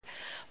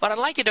But I'd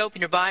like you to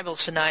open your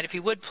Bibles tonight, if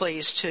you would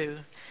please, to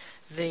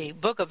the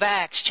book of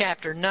Acts,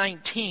 chapter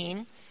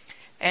 19.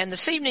 And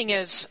this evening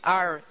is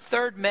our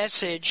third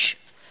message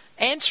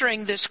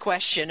answering this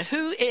question,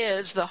 who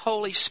is the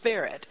Holy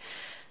Spirit?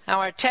 Now,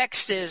 our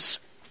text is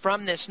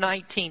from this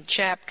 19th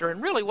chapter,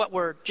 and really what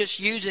we're just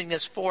using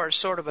this for is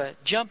sort of a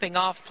jumping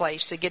off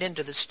place to get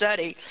into the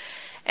study.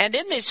 And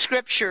in these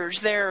scriptures,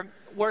 there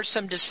were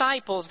some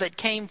disciples that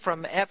came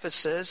from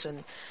Ephesus,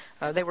 and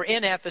they were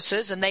in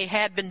Ephesus, and they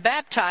had been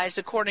baptized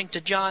according to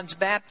John's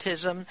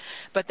baptism,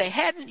 but they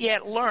hadn't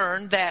yet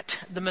learned that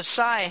the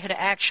Messiah had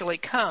actually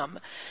come.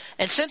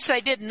 And since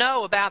they didn't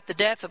know about the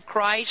death of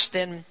Christ,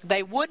 then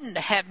they wouldn't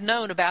have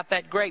known about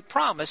that great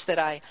promise that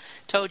I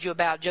told you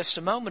about just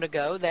a moment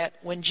ago, that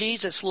when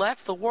Jesus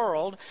left the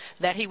world,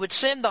 that he would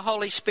send the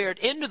Holy Spirit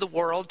into the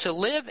world to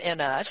live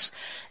in us.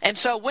 And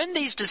so when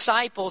these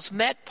disciples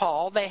met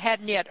Paul, they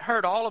hadn't yet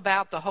heard all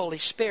about the Holy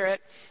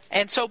Spirit.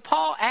 And so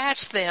Paul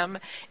asked them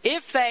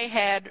if they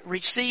had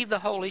received the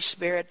Holy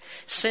Spirit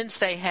since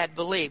they had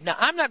believed. Now,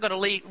 I'm not going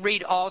to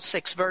read all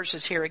 6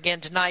 verses here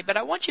again tonight, but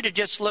I want you to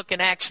just look in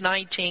Acts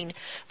 19,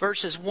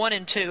 verses 1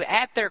 and 2,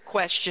 at their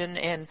question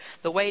and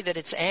the way that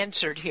it's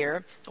answered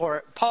here,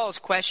 or Paul's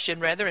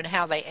question, rather, and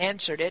how they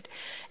answered it.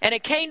 And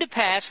it came to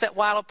pass that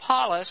while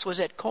Apollos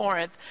was at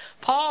Corinth,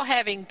 Paul,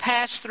 having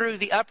passed through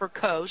the upper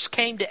coast,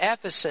 came to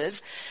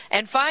Ephesus,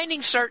 and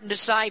finding certain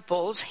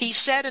disciples, he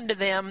said unto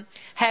them,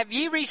 Have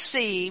ye received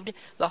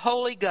the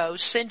Holy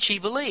Ghost since ye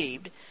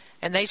believed?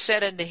 And they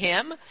said unto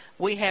him,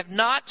 We have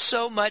not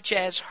so much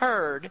as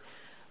heard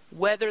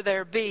whether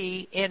there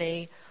be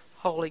any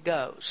Holy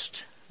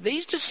Ghost.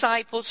 These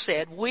disciples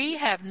said, We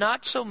have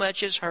not so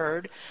much as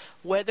heard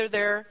whether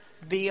there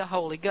be a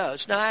Holy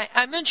Ghost. Now,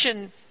 I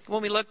mentioned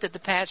when we looked at the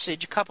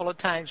passage a couple of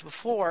times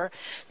before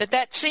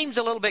that seems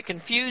a little bit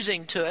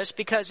confusing to us,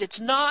 because it's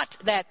not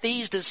that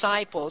these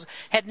disciples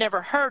had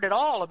never heard at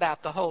all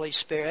about the Holy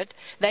Spirit.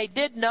 They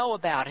did know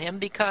about him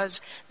because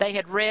they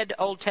had read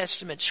Old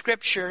Testament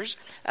scriptures.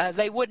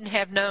 They wouldn't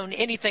have known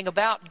anything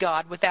about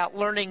God without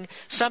learning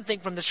something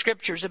from the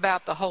scriptures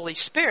about the Holy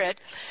Spirit.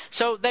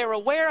 So they were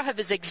aware of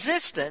his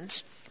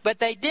existence, but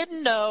they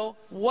didn't know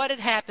what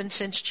had happened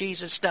since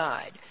Jesus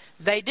died.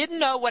 They didn't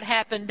know what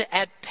happened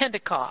at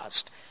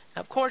Pentecost.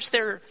 Of course,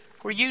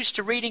 we're used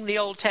to reading the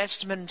Old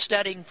Testament and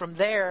studying from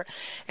there,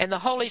 and the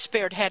Holy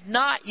Spirit had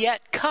not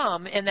yet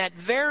come in that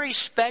very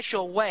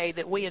special way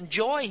that we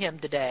enjoy him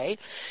today.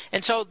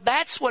 And so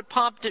that's what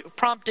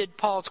prompted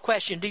Paul's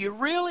question. Do you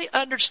really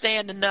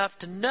understand enough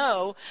to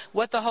know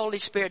what the Holy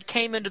Spirit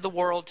came into the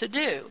world to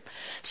do?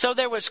 So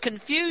there was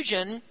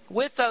confusion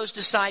with those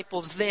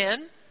disciples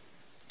then.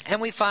 And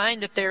we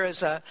find that there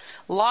is a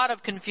lot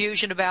of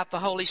confusion about the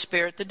Holy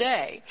Spirit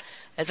today.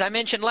 As I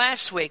mentioned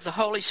last week, the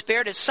Holy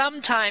Spirit is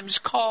sometimes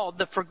called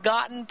the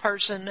forgotten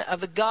person of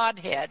the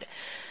Godhead.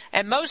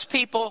 And most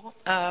people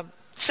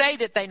say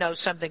that they know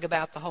something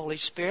about the Holy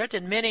Spirit,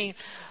 and many,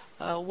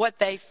 what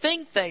they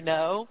think they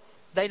know,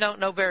 they don't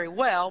know very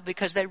well,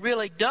 because they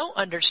really don't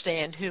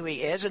understand who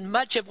he is. And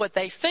much of what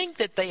they think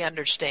that they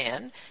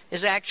understand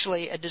is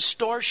actually a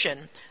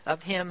distortion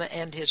of him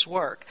and his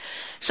work.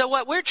 So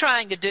what we're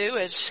trying to do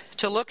is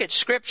to look at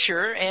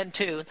Scripture and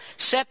to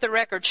set the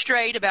record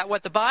straight about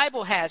what the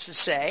Bible has to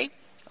say.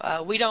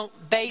 We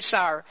don't base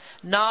our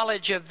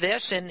knowledge of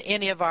this in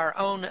any of our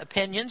own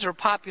opinions or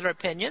popular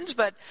opinions,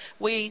 but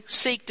we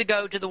seek to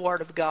go to the Word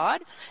of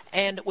God.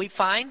 And we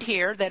find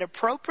here that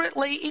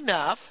appropriately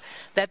enough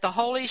that the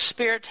Holy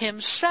Spirit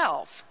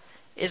himself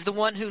is the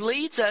one who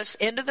leads us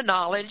into the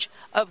knowledge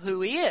of who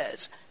he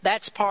is.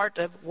 That's part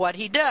of what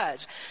he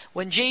does.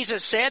 When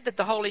Jesus said that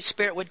the Holy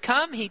Spirit would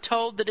come, he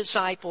told the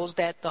disciples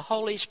that the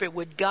Holy Spirit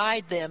would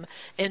guide them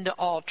into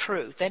all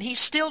truth. And he's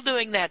still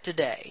doing that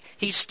today.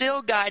 He's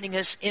still guiding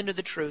us into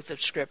the truth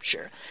of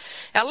Scripture.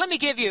 Now, let me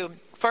give you,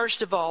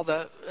 first of all,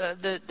 the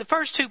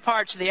first 2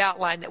 parts of the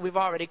outline that we've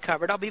already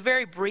covered. I'll be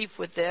very brief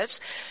with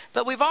this,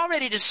 but we've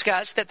already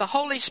discussed that the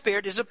Holy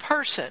Spirit is a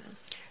person.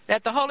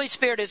 That the Holy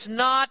Spirit is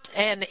not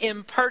an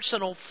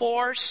impersonal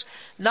force,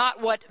 not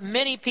what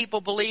many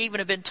people believe and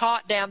have been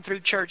taught down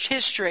through church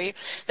history,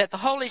 that the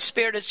Holy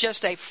Spirit is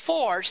just a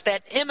force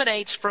that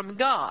emanates from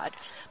God.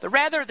 But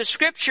rather, the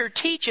Scripture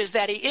teaches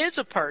that he is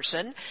a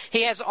person.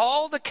 He has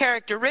all the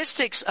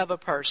characteristics of a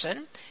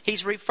person.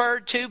 He's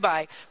referred to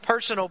by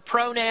personal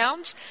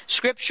pronouns.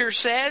 Scripture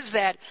says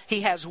that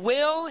he has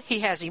will, he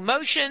has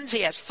emotions,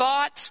 he has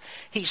thoughts,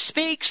 he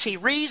speaks, he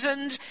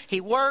reasons,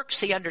 he works,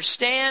 he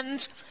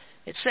understands.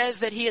 It says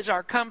that he is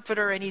our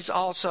comforter and he's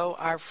also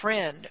our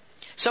friend.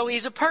 So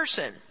he's a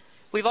person.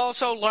 We've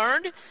also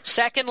learned,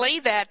 secondly,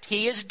 that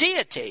he is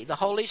deity. The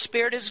Holy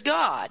Spirit is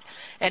God.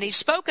 And he's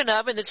spoken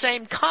of in the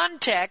same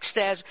context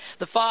as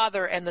the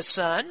Father and the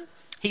Son.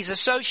 He's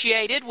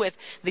associated with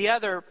the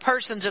other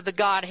persons of the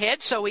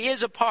Godhead, so he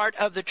is a part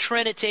of the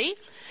Trinity.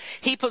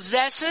 He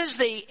possesses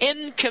the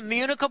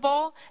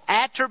incommunicable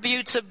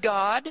attributes of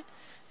God.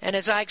 And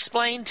as I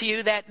explained to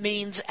you, that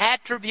means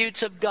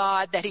attributes of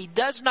God that he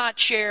does not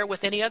share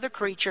with any other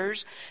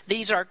creatures.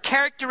 These are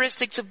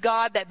characteristics of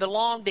God that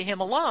belong to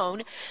him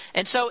alone.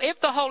 And so if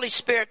the Holy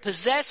Spirit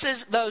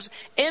possesses those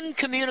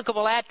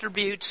incommunicable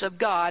attributes of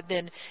God,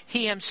 then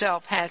he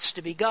himself has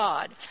to be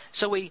God.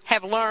 So we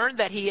have learned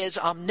that he is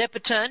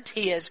omnipotent,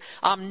 he is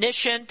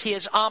omniscient, he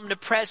is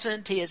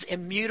omnipresent, he is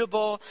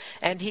immutable,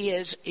 and he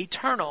is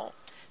eternal.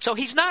 So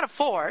he's not a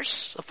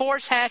force. A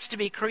force has to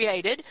be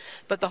created,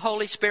 but the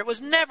Holy Spirit was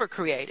never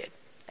created.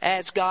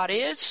 As God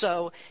is,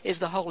 so is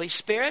the Holy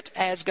Spirit.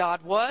 As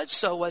God was,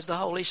 so was the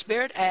Holy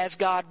Spirit. As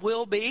God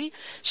will be,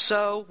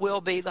 so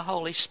will be the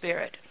Holy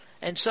Spirit.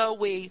 And so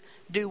we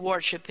do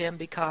worship him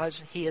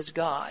because he is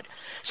God.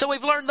 So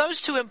we've learned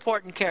those two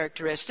important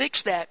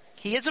characteristics, that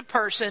he is a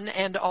person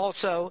and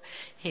also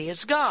he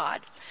is God.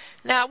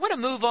 Now, I want to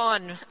move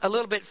on a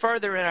little bit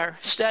further in our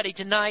study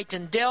tonight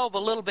and delve a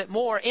little bit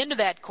more into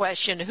that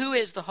question, who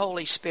is the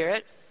Holy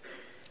Spirit?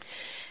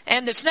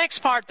 And this next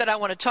part that I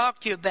want to talk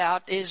to you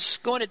about is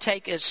going to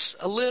take us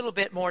a little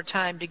bit more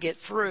time to get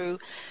through.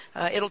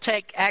 It'll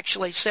take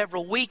actually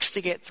several weeks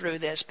to get through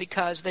this,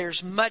 because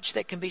there's much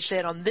that can be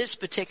said on this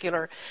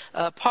particular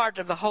part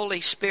of the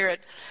Holy Spirit,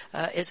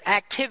 its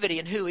activity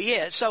and who he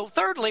is. So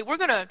thirdly, we're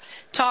going to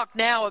talk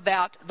now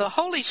about the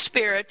Holy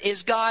Spirit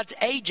is God's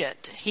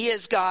agent. He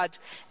is God's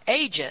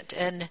agent,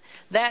 and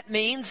that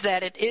means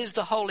that it is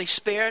the Holy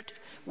Spirit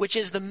which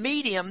is the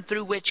medium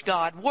through which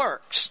God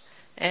works.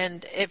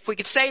 And if we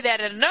could say that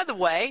in another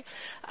way,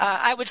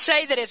 I would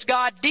say that as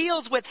God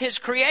deals with his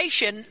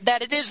creation,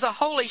 that it is the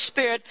Holy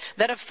Spirit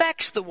that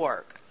affects the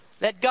work.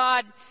 That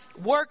God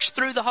works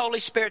through the Holy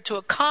Spirit to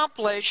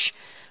accomplish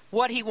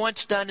what he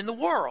wants done in the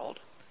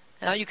world.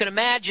 Now you can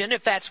imagine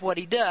if that's what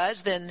he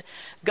does, then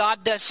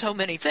God does so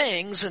many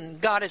things, and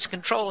God is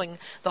controlling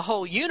the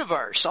whole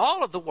universe,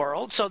 all of the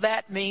world. So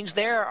that means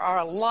there are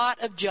a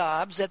lot of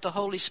jobs that the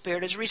Holy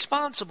Spirit is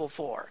responsible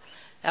for.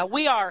 Now,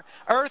 we are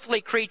earthly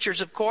creatures,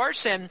 of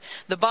course, and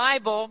the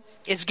Bible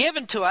is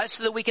given to us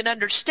so that we can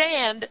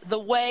understand the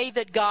way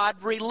that God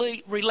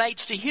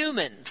relates to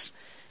humans.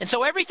 And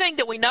so everything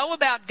that we know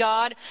about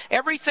God,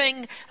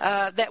 everything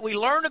that we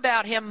learn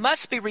about him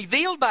must be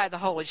revealed by the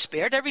Holy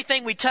Spirit.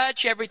 Everything we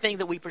touch, everything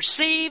that we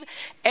perceive,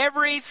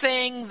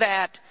 everything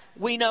that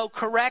we know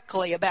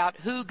correctly about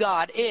who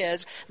God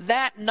is,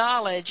 that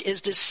knowledge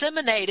is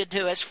disseminated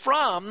to us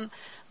from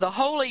the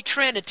Holy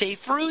Trinity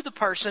through the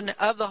person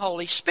of the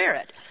Holy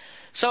Spirit.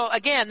 So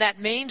again, that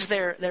means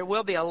there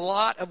will be a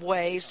lot of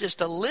ways,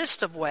 just a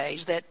list of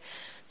ways that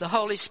the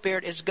Holy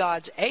Spirit is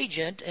God's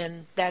agent,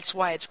 and that's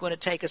why it's going to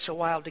take us a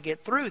while to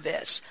get through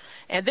this.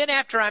 And then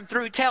after I'm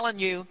through telling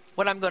you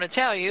what I'm going to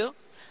tell you,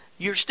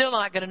 you're still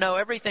not going to know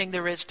everything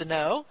there is to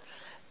know,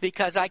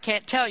 because I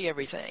can't tell you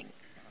everything.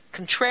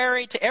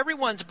 Contrary to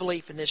everyone's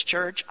belief in this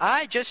church,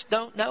 I just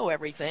don't know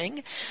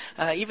everything,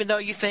 even though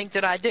you think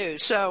that I do.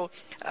 So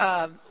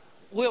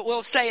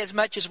we'll say as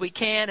much as we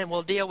can, and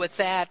we'll deal with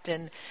that.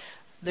 And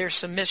there's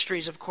some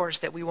mysteries, of course,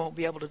 that we won't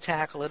be able to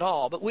tackle at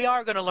all. But we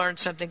are going to learn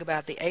something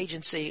about the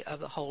agency of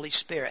the Holy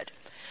Spirit.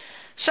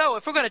 So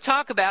if we're going to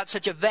talk about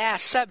such a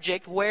vast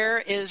subject, where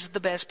is the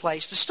best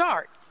place to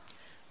start?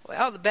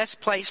 Well, the best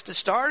place to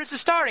start is the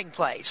starting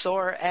place,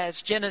 or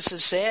as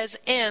Genesis says,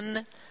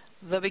 in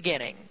the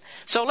beginning.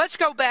 So let's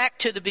go back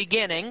to the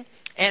beginning,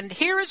 and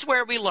here is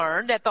where we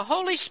learn that the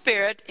Holy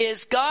Spirit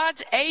is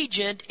God's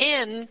agent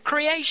in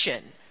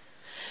creation.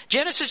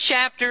 Genesis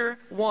chapter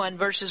 1,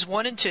 verses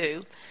 1 and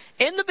 2.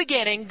 In the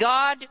beginning,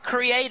 God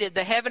created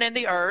the heaven and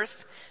the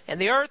earth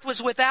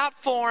was without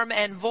form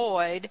and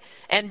void,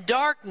 and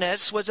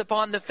darkness was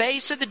upon the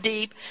face of the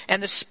deep,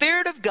 and the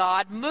Spirit of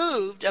God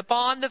moved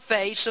upon the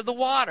face of the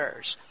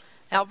waters.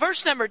 Now,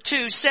 verse number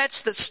 2 sets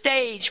the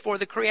stage for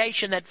the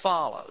creation that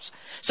follows.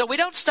 So we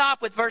don't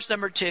stop with verse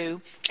number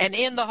 2 and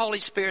in the Holy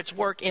Spirit's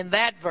work in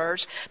that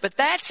verse, but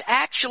that's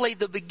actually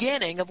the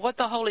beginning of what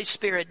the Holy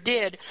Spirit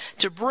did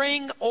to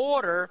bring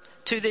order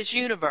to this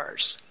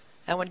universe.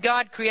 And when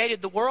God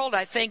created the world,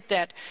 I think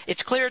that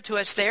it's clear to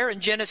us there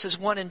in Genesis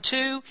 1 and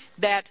 2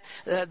 that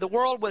the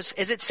world was,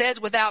 as it says,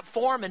 without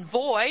form and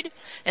void.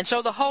 And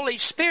so the Holy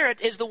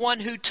Spirit is the one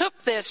who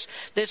took this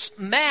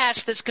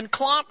mass, this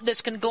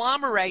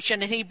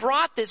conglomeration, and he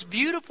brought this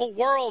beautiful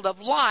world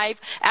of life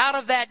out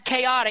of that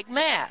chaotic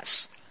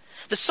mass.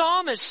 The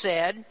psalmist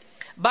said,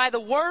 "By the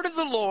word of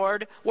the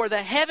Lord were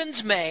the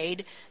heavens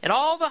made, and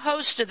all the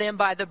host of them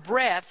by the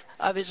breath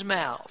of his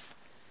mouth."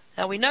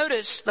 Now we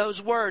notice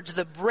those words,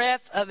 the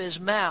breath of his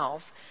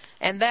mouth,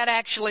 and that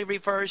actually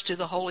refers to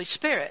the Holy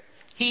Spirit.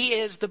 He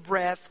is the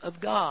breath of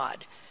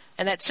God.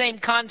 And that same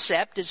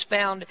concept is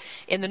found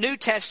in the New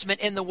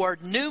Testament in the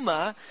word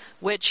pneuma,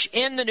 which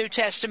in the New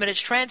Testament is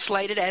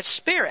translated as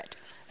spirit.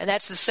 And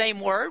that's the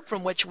same word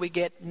from which we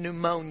get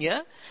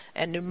pneumonia.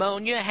 And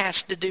pneumonia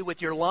has to do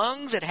with your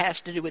lungs. It has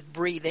to do with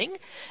breathing.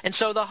 And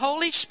so the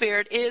Holy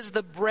Spirit is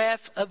the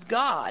breath of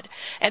God.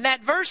 And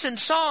that verse in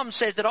Psalm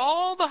says that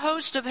all the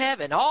host of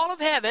heaven, all of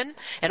heaven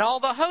and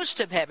all the host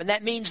of heaven,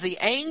 that means the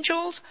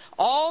angels,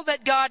 all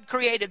that God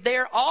created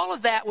there, all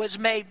of that was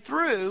made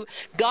through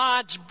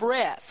God's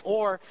breath,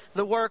 or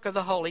the work of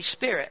the Holy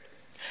Spirit.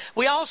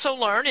 We also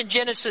learn in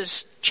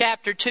Genesis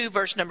chapter 2,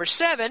 verse number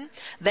 7,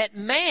 that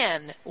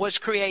man was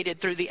created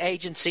through the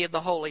agency of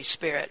the Holy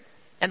Spirit.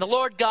 And the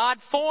Lord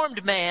God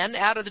formed man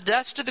out of the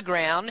dust of the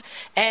ground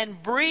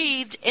and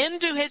breathed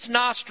into his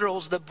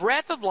nostrils the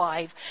breath of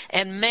life,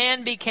 and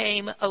man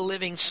became a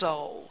living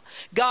soul.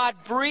 God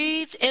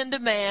breathed into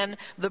man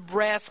the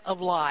breath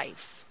of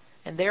life.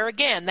 And there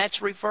again,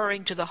 that's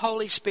referring to the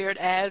Holy Spirit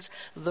as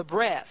the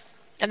breath.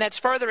 And that's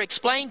further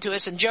explained to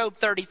us in Job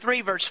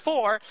 33, verse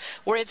 4,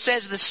 where it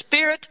says, "The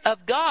Spirit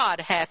of God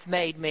hath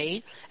made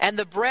me, and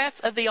the breath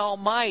of the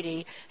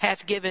Almighty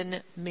hath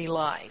given me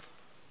life."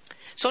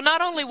 So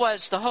not only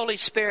was the Holy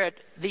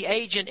Spirit the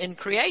agent in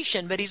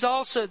creation, but he's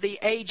also the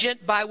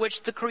agent by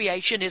which the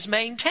creation is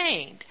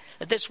maintained.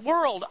 That this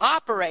world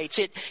operates,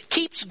 it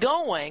keeps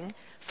going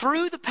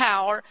through the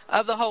power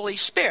of the Holy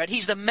Spirit.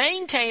 He's the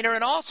maintainer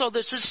and also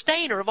the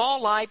sustainer of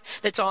all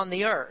life that's on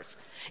the earth.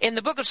 In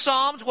the book of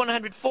Psalms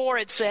 104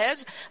 it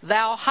says,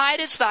 "Thou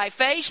hidest thy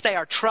face, they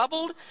are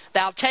troubled.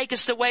 Thou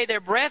takest away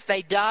their breath,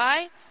 they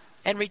die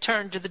and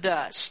return to the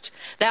dust.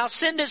 Thou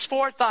sendest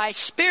forth thy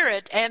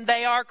Spirit, and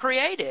they are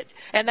created.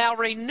 And thou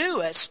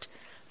renewest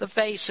the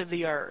face of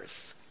the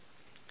earth."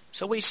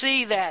 So we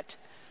see that,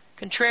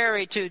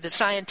 contrary to the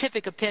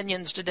scientific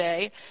opinions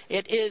today,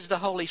 it is the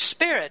Holy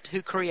Spirit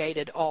who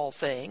created all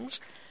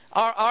things.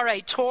 R.A.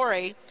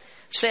 Torrey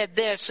said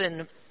this,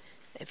 and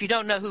if you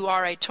don't know who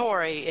R.A.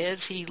 Torrey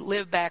is, he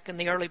lived back in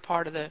the early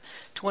part of the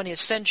 20th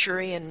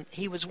century, and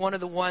he was one of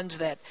the ones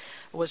that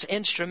was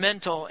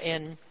instrumental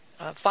in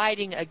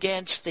fighting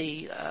against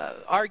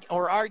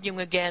arguing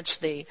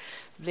against the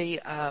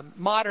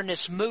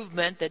modernist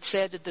movement that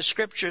said that the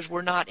Scriptures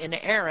were not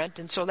inerrant,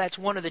 and so that's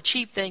one of the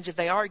chief things that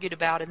they argued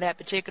about in that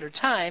particular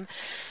time.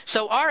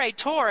 So R.A.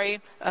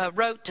 Torrey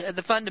wrote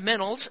the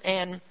Fundamentals,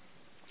 and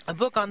a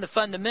book on the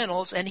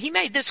fundamentals, and he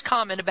made this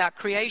comment about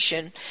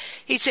creation.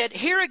 He said,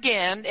 "Here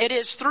again, it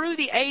is through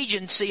the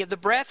agency of the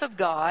breath of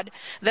God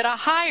that a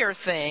higher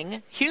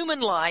thing, human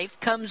life,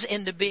 comes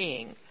into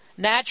being.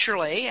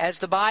 Naturally, as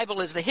the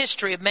Bible is the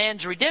history of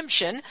man's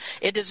redemption,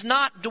 it does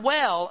not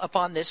dwell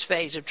upon this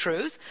phase of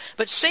truth,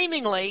 but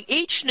seemingly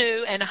each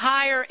new and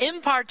higher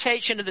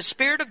impartation of the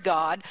Spirit of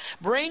God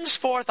brings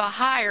forth a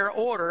higher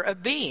order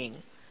of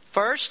being.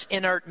 First,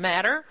 inert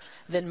matter,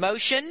 then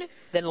motion,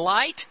 then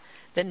light,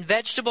 then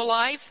vegetable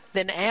life,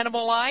 then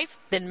animal life,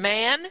 then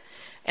man,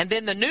 and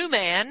then the new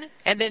man,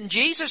 and then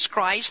Jesus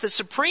Christ, the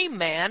supreme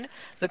man,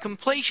 the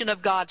completion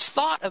of God's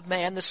thought of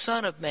man, the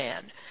Son of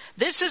Man.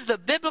 This is the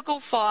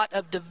biblical thought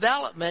of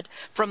development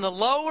from the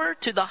lower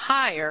to the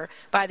higher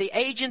by the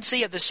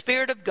agency of the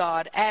Spirit of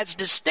God, as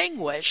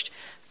distinguished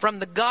from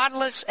the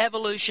godless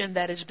evolution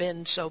that has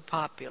been so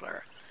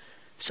popular."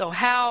 So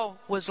how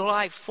was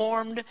life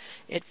formed?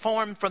 It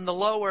formed from the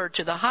lower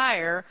to the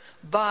higher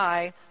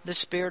by the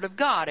Spirit of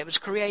God. It was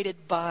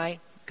created by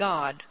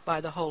God,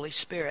 by the Holy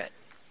Spirit.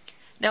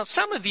 Now,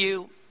 some of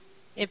you,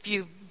 if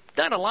you've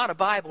done a lot of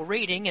Bible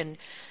reading and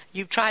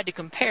you've tried to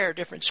compare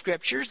different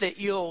scriptures, that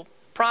you'll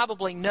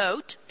probably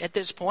note at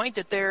this point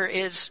that there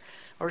is,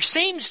 or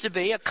seems to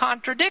be, a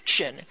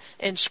contradiction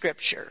in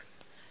Scripture.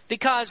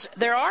 Because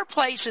there are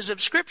places of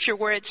Scripture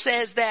where it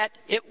says that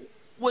it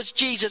was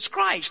Jesus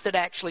Christ that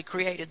actually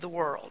created the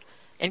world.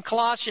 In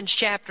Colossians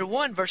chapter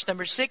 1, verse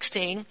number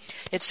 16,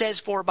 it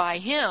says, "For by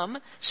him,"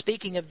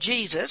 speaking of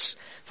Jesus,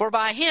 "for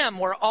by him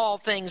were all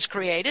things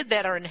created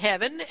that are in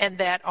heaven and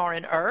that are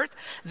in earth,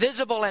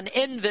 visible and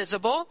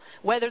invisible,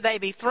 whether they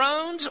be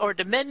thrones or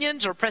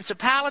dominions or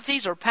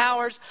principalities or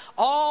powers,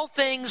 all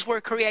things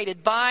were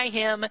created by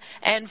him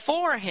and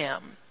for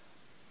him."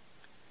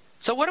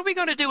 So what are we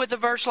going to do with a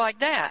verse like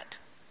that?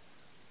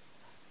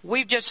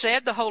 We've just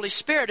said the Holy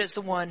Spirit is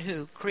the one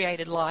who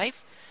created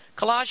life.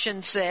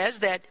 Colossians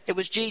says that it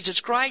was Jesus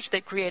Christ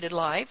that created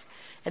life.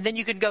 And then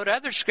you can go to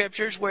other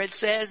scriptures where it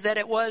says that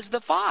it was the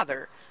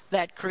Father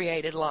that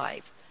created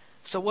life.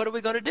 So what are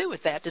we going to do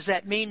with that? Does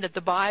that mean that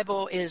the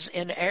Bible is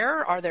in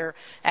error? Are there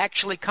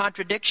actually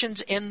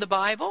contradictions in the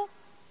Bible?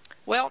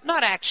 Well,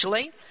 not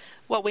actually.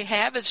 What we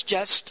have is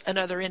just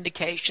another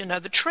indication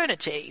of the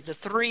Trinity, the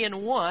 3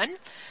 in 1,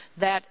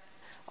 that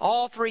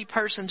all three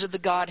persons of the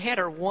Godhead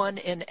are one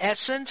in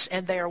essence,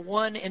 and they are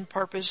one in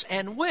purpose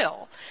and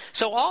will.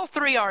 So all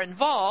three are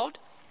involved.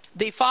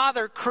 The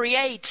Father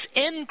creates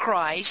in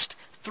Christ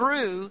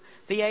through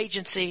the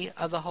agency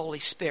of the Holy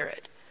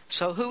Spirit.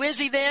 So who is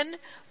he then?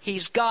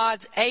 He's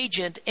God's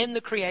agent in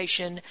the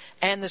creation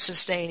and the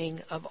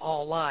sustaining of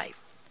all life.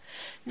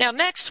 Now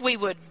next we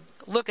would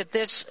look at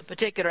this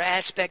particular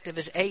aspect of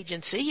his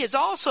agency. He is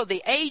also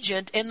the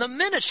agent in the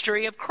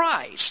ministry of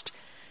Christ.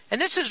 And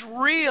this is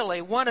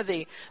really one of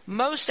the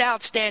most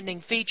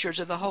outstanding features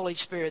of the Holy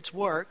Spirit's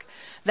work,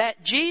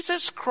 that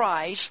Jesus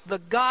Christ, the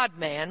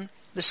God-man,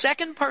 the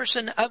second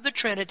person of the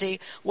Trinity,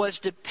 was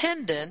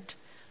dependent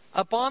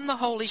upon the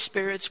Holy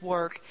Spirit's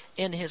work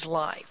in his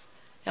life.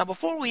 Now,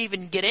 before we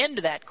even get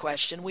into that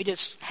question, we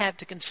just have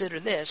to consider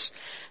this,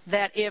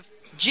 that if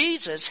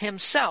Jesus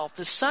himself,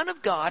 the Son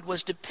of God,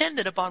 was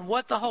dependent upon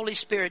what the Holy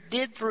Spirit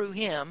did through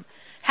him,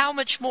 how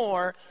much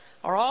more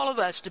are all of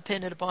us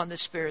dependent upon the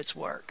Spirit's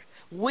work?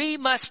 We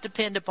must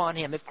depend upon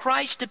him. If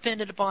Christ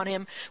depended upon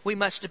him, we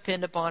must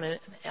depend upon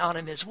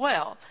him as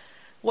well.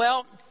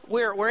 Well,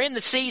 we're in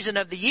the season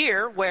of the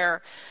year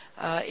where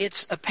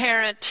it's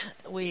apparent.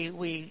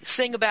 We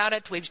sing about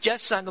it. We've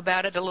just sung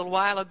about it a little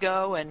while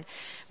ago, and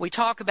we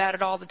talk about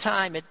it all the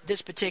time at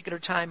this particular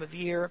time of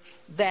year,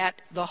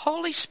 that the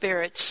Holy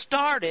Spirit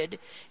started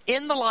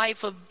in the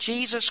life of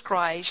Jesus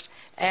Christ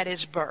at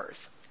his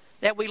birth.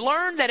 That we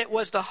learned that it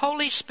was the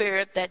Holy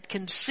Spirit that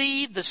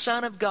conceived the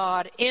Son of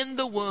God in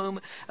the womb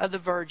of the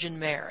Virgin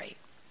Mary.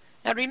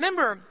 Now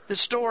remember the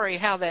story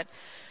how that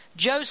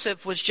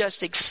Joseph was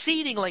just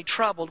exceedingly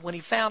troubled when he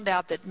found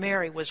out that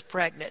Mary was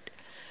pregnant.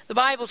 The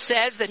Bible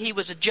says that he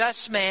was a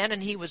just man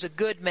and he was a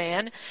good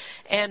man.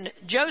 And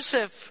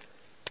Joseph,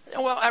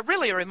 well,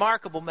 really a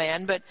remarkable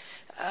man, but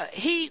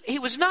he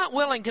was not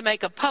willing to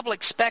make a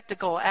public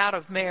spectacle out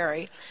of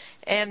Mary.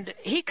 And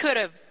he could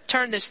have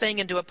turned this thing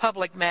into a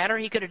public matter.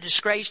 He could have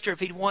disgraced her if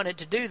he'd wanted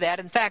to do that.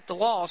 In fact, the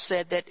law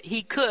said that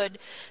he could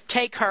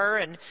take her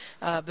and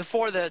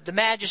before the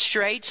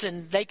magistrates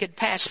and they could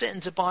pass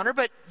sentence upon her.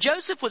 But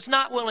Joseph was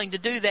not willing to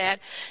do that.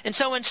 And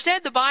so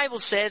instead the Bible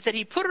says that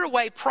he put her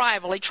away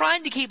privately,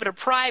 trying to keep it a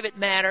private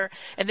matter,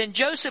 and then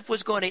Joseph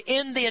was going to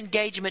end the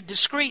engagement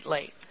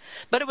discreetly.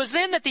 But it was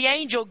then that the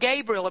angel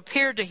Gabriel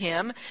appeared to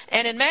him,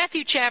 and in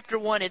Matthew chapter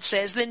 1 it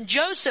says, "Then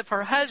Joseph,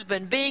 her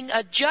husband, being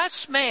a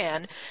just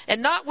man,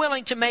 and not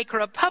willing to make her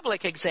a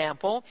public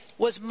example,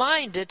 was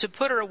minded to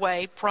put her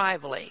away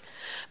privately.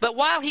 But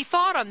while he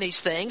thought on these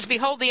things,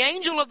 behold, the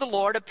angel of the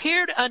Lord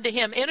appeared unto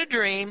him in a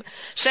dream,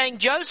 saying,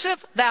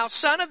 Joseph, thou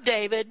son of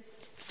David,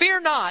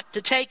 fear not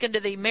to take unto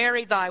thee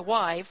Mary thy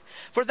wife,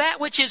 for that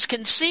which is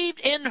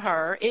conceived in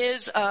her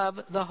is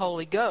of the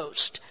Holy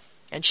Ghost.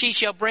 And she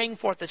shall bring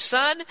forth a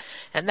son,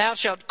 and thou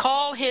shalt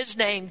call his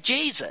name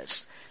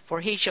Jesus, for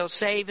he shall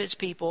save his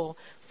people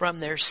from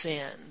their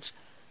sins."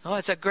 Oh,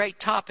 it's a great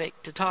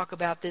topic to talk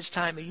about this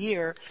time of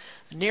year.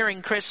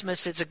 Nearing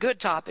Christmas, it's a good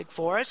topic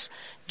for us.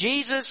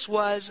 Jesus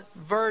was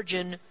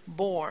virgin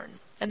born,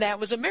 and that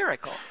was a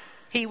miracle.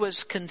 He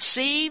was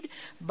conceived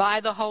by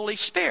the Holy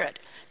Spirit.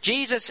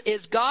 Jesus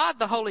is God,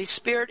 the Holy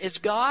Spirit is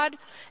God,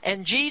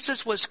 and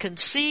Jesus was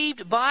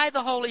conceived by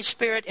the Holy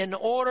Spirit in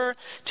order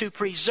to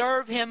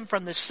preserve him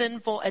from the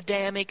sinful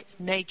Adamic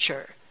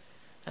nature.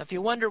 Now, if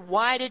you wonder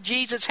why did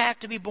Jesus have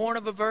to be born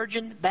of a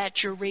virgin,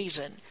 that's your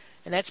reason.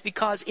 And that's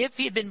because if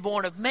he had been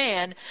born of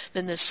man,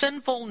 then the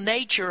sinful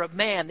nature of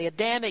man, the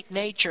Adamic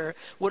nature,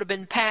 would have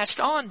been passed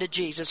on to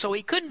Jesus. So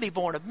he couldn't be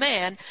born of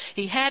man.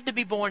 He had to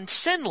be born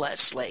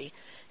sinlessly.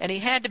 And he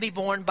had to be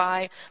born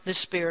by the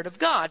Spirit of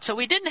God. So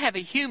he didn't have a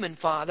human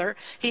father.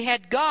 He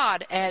had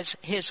God as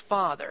his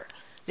father.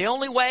 The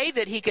only way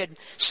that he could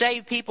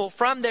save people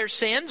from their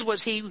sins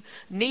was he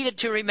needed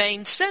to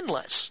remain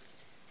sinless.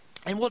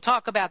 And we'll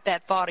talk about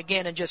that thought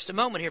again in just a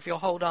moment here, if you'll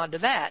hold on to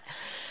that.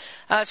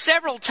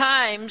 Several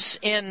times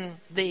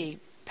in the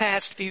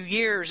past few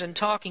years in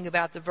talking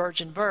about the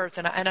virgin birth,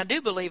 and I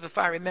do believe, if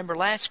I remember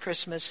last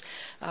Christmas,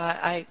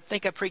 I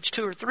think I preached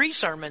 2 or 3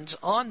 sermons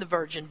on the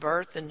virgin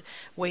birth, and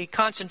we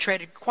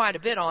concentrated quite a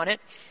bit on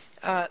it.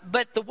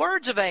 But the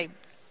words of a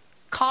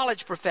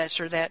college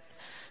professor that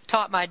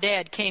taught my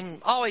dad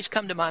always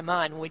come to my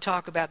mind when we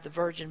talk about the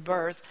virgin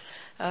birth.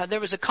 There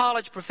was a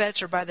college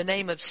professor by the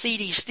name of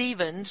C.D.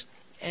 Stevens,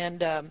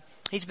 and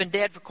he's been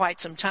dead for quite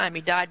some time.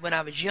 He died when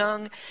I was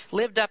young,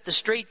 lived up the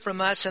street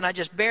from us, and I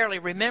just barely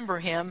remember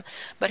him.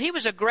 But he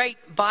was a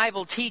great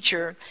Bible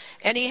teacher,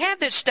 and he had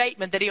this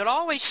statement that he would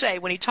always say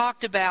when he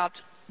talked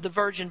about the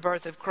virgin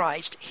birth of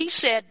Christ. He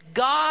said,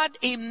 God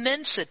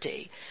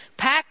immensity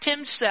packed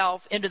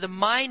himself into the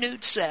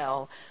minute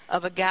cell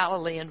of a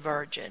Galilean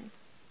virgin.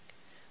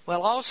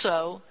 Well,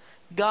 also,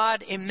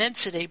 God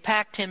immensity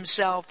packed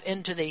himself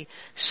into the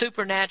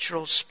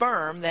supernatural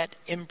sperm that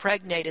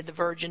impregnated the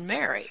Virgin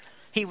Mary.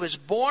 He was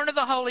born of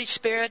the Holy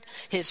Spirit.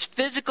 His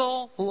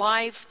physical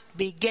life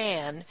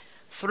began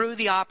through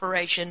the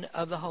operation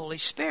of the Holy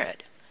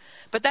Spirit.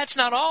 But that's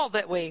not all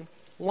that we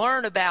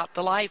learn about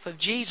the life of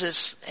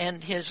Jesus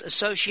and his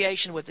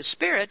association with the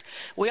Spirit.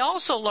 We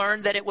also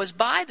learn that it was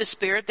by the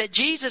Spirit that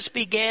Jesus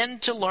began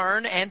to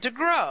learn and to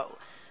grow.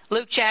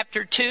 Luke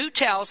chapter 2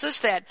 tells us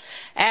that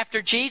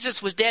after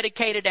Jesus was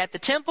dedicated at the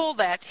temple,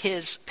 that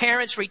his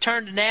parents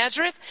returned to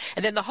Nazareth,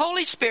 and then the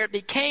Holy Spirit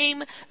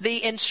became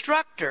the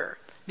instructor,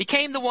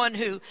 became the one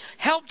who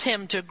helped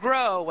him to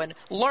grow and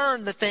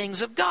learn the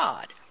things of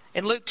God.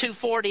 In Luke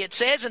 2:40 it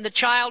says, "And the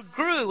child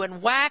grew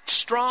and waxed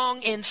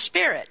strong in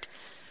spirit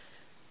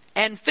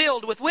and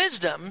filled with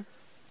wisdom,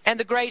 and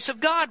the grace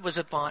of God was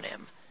upon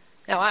him."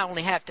 Now, I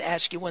only have to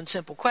ask you one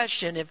simple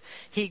question. If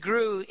he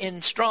grew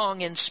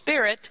strong in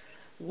spirit,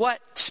 what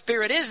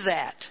spirit is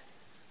that?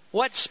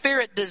 What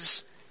spirit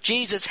does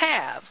Jesus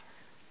have?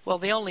 Well,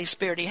 the only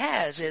spirit he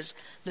has is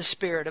the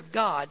Spirit of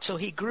God. So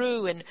he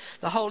grew in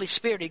the Holy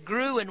Spirit. He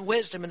grew in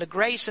wisdom, and the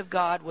grace of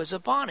God was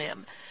upon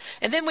him.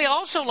 And then we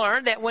also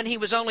learned that when he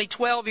was only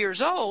 12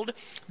 years old,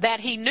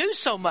 that he knew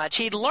so much.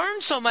 He'd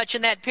learned so much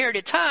in that period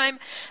of time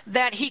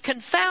that he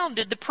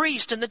confounded the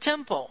priest in the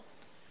temple.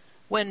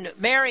 When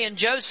Mary and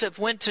Joseph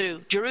went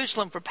to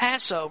Jerusalem for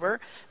Passover,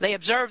 they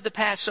observed the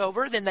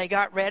Passover, then they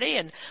got ready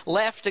and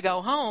left to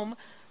go home.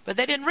 But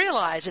they didn't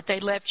realize that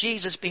they'd left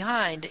Jesus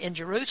behind in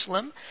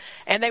Jerusalem,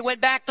 and they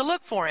went back to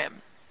look for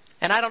him.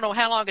 And I don't know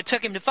how long it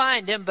took him to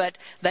find him, but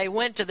they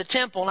went to the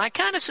temple, and I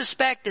kind of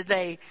suspected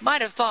they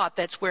might have thought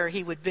that's where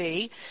he would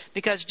be,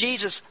 because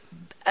Jesus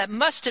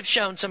must have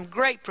shown some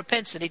great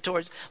propensity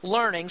towards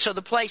learning, so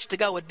the place to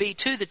go would be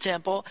to the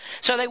temple.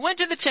 So they went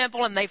to the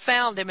temple and they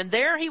found him, and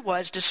there he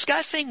was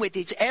discussing with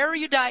these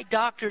erudite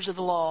doctors of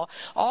the law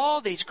all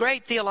these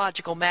great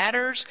theological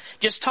matters,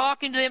 just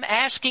talking to them,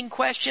 asking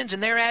questions,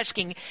 and they're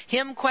asking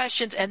him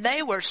questions, and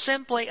they were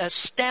simply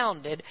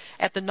astounded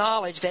at the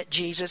knowledge that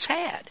Jesus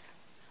had.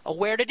 Well,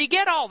 where did he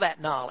get all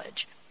that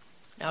knowledge?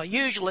 Now,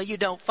 usually you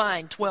don't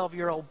find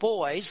 12-year-old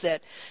boys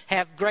that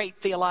have great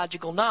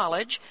theological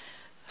knowledge.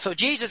 So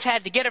Jesus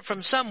had to get it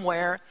from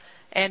somewhere,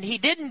 and he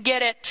didn't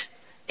get it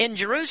in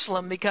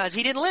Jerusalem because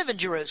he didn't live in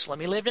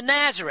Jerusalem. He lived in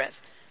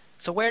Nazareth.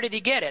 So where did he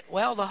get it?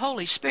 Well, the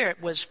Holy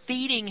Spirit was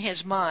feeding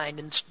his mind,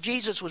 and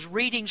Jesus was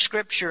reading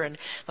Scripture, and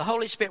the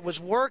Holy Spirit was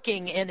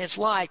working in his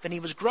life, and he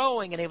was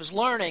growing, and he was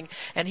learning,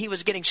 and he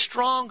was getting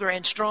stronger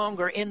and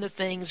stronger in the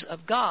things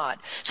of God.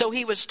 So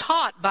he was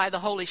taught by the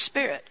Holy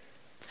Spirit.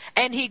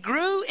 And he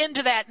grew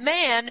into that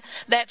man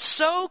that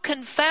so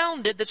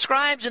confounded the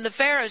scribes and the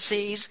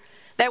Pharisees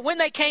that when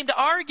they came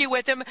to argue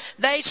with him,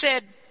 they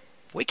said,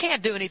 we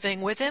can't do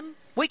anything with him.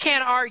 We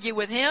can't argue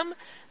with him.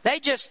 They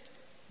just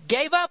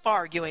gave up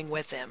arguing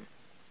with him.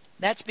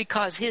 That's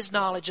because his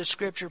knowledge of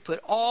Scripture put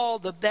all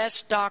the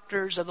best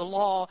doctors of the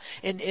law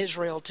in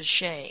Israel to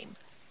shame.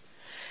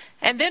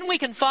 And then we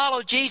can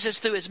follow Jesus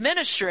through his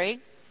ministry,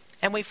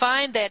 and we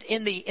find that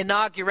in the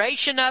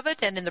inauguration of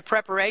it and in the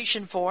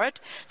preparation for it,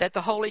 that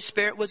the Holy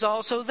Spirit was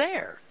also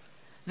there.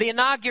 The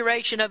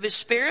inauguration of his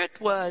Spirit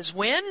was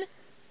when?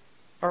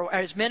 Or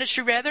his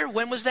ministry rather,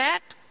 when was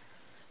that?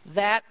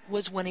 That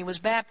was when he was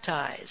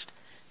baptized.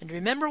 And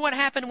remember what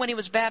happened when he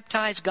was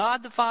baptized?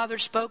 God the Father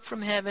spoke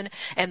from heaven,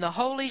 and the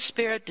Holy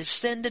Spirit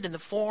descended in the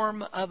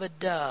form of a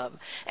dove.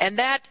 And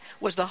that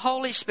was the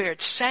Holy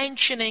Spirit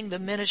sanctioning the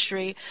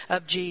ministry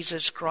of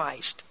Jesus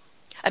Christ.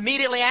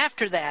 Immediately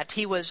after that,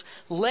 he was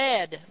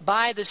led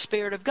by the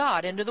Spirit of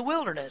God into the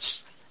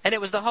wilderness. And it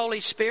was the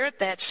Holy Spirit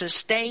that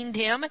sustained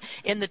him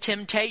in the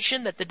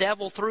temptation that the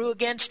devil threw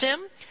against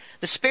him.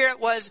 The Spirit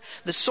was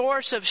the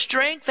source of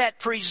strength that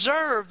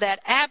preserved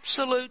that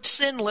absolute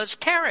sinless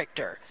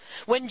character.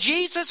 When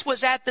Jesus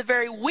was at the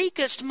very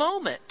weakest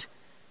moment,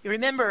 you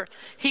remember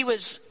he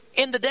was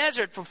in the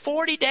desert for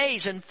 40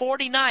 days and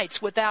 40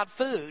 nights without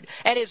food.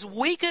 At his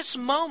weakest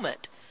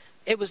moment,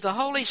 it was the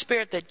Holy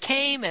Spirit that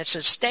came and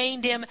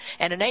sustained him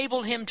and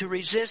enabled him to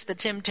resist the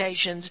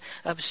temptations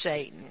of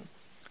Satan.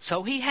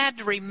 So he had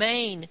to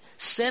remain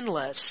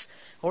sinless,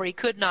 or he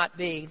could not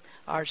be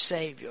our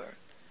Savior.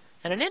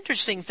 And an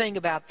interesting thing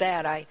about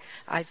that,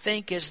 I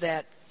think, is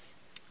that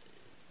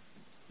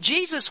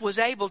Jesus was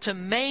able to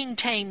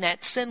maintain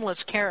that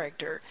sinless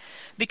character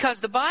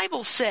because the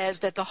Bible says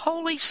that the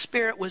Holy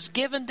Spirit was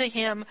given to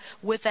him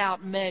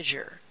without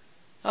measure.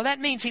 Now that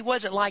means he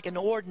wasn't like an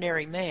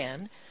ordinary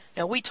man.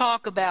 Now we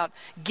talk about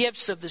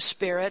gifts of the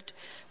Spirit.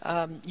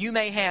 You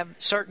may have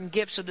certain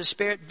gifts of the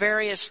Spirit,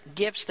 various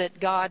gifts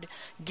that God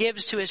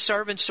gives to his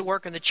servants to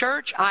work in the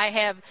church. I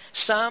have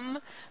some.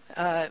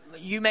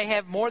 You may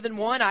have more than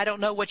one. I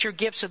don't know what your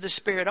gifts of the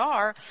Spirit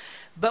are,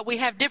 but we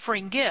have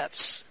differing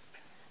gifts.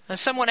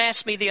 Someone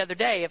asked me the other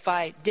day if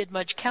I did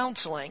much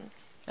counseling,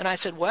 and I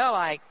said, well,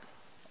 I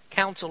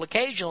counsel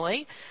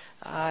occasionally.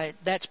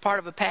 That's part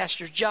of a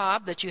pastor's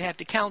job, that you have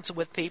to counsel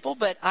with people,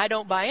 but I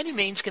don't by any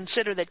means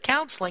consider that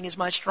counseling is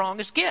my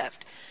strongest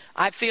gift.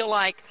 I feel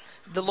like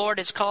the Lord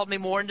has called me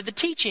more into the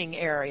teaching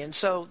area, and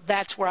so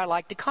that's where I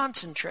like to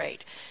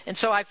concentrate. And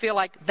so I feel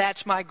like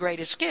that's my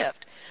greatest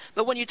gift.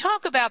 But when you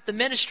talk about the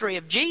ministry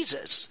of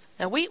Jesus,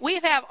 and we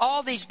have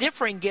all these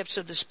differing gifts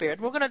of the Spirit.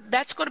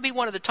 That's going to be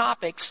one of the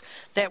topics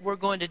that we're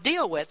going to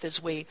deal with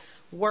as we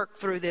work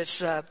through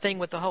this thing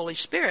with the Holy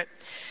Spirit.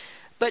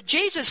 But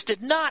Jesus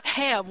did not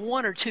have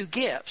one or two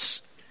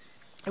gifts.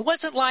 It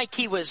wasn't like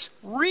he was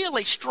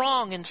really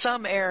strong in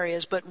some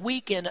areas but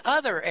weak in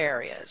other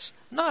areas.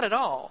 Not at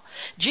all.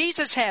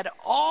 Jesus had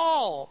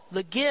all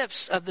the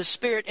gifts of the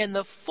Spirit in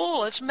the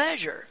fullest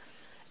measure.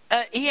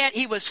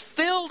 He was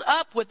filled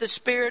up with the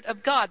Spirit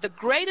of God, the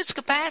greatest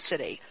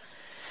capacity.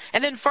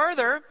 And then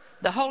further,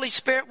 the Holy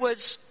Spirit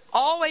was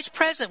always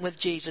present with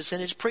Jesus in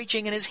his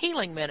preaching and his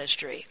healing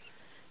ministry.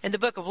 In the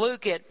book of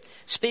Luke, it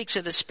speaks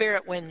of the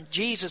Spirit when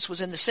Jesus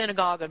was in the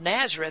synagogue of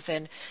Nazareth,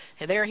 and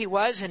there he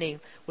was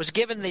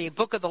given the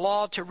book of the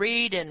law to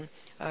read, and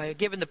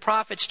given the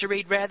prophets to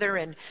read, rather,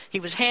 and he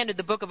was handed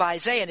the book of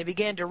Isaiah, and he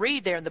began to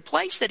read there, and the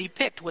place that he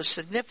picked was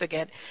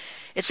significant.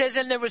 It says,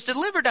 "And there was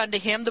delivered unto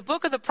him the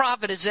book of the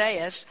prophet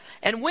Isaiah,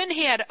 and when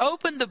he had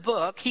opened the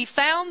book, he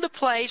found the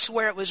place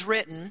where it was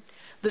written,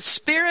 The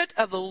Spirit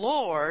of the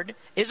Lord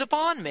is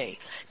upon me,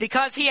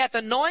 because he hath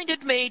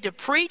anointed me to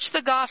preach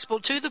the gospel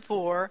to the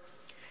poor.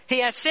 He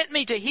hath sent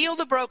me to heal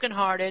the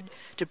brokenhearted,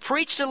 to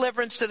preach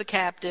deliverance to the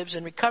captives,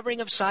 and recovering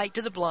of sight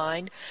to the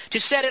blind, to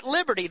set at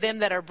liberty them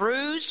that are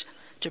bruised,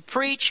 to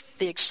preach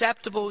the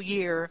acceptable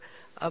year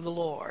of the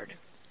Lord."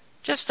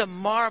 Just a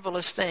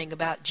marvelous thing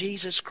about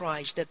Jesus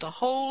Christ, that the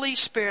Holy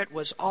Spirit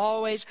was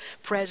always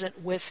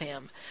present with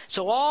him.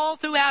 So all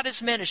throughout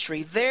his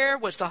ministry, there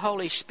was the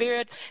Holy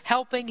Spirit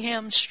helping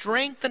him,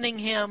 strengthening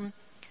him.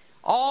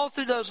 All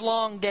through those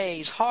long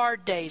days,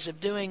 hard days of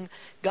doing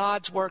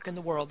God's work in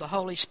the world, the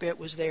Holy Spirit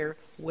was there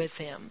with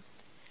him.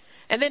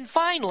 And then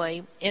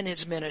finally, in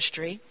his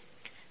ministry,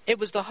 it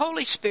was the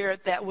Holy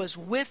Spirit that was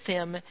with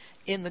him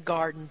in the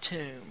garden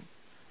tomb.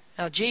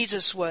 Now,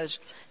 Jesus was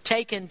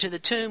taken to the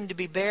tomb to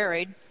be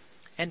buried,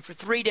 and for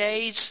 3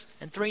 days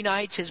and 3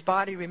 nights his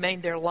body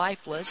remained there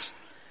lifeless.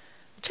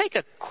 Take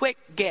a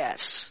quick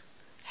guess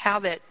how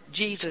that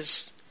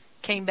Jesus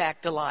came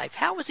back to life.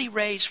 How was he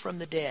raised from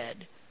the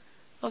dead?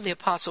 Well, the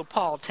Apostle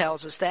Paul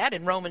tells us that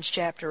in Romans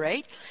chapter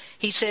 8.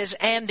 He says,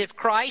 "And if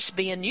Christ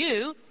be in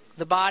you,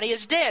 the body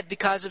is dead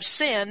because of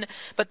sin,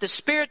 but the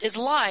Spirit is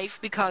life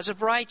because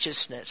of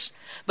righteousness.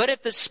 But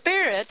if the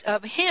Spirit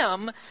of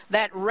him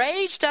that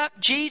raised up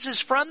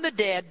Jesus from the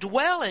dead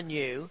dwell in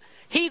you,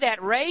 he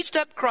that raised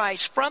up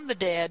Christ from the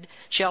dead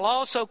shall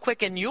also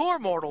quicken your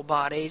mortal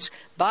bodies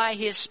by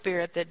his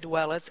Spirit that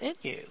dwelleth in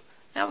you."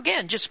 Now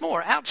again, just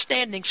more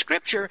outstanding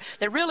scripture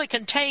that really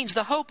contains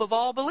the hope of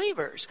all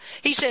believers.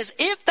 He says,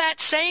 if that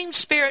same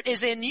Spirit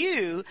is in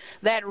you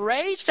that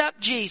raised up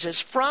Jesus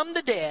from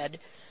the dead,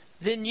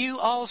 then you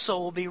also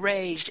will be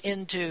raised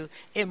into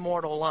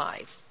immortal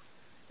life.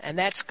 And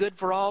that's good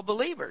for all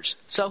believers.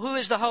 So who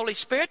is the Holy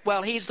Spirit?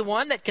 Well, he's the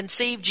one that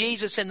conceived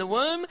Jesus in the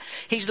womb.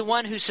 He's the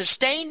one who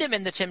sustained him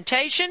in the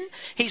temptation.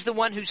 He's the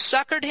one who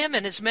succored him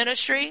in his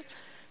ministry.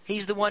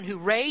 He's the one who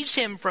raised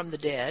him from the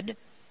dead.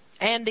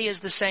 And he is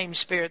the same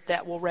Spirit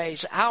that will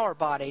raise our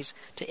bodies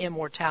to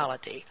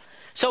immortality.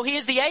 So he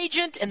is the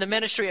agent in the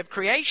ministry of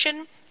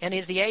creation, and he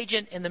is the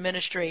agent in the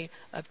ministry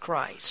of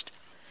Christ.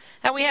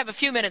 Now we have a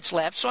few minutes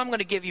left, so I'm going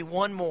to give you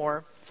one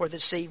more for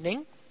this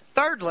evening.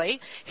 Thirdly,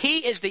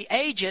 he is the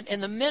agent in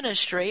the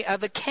ministry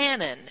of the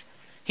canon.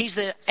 He's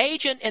the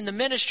agent in the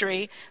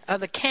ministry of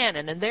the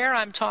canon. And there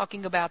I'm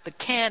talking about the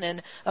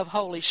canon of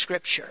Holy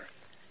Scripture.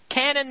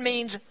 Canon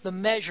means the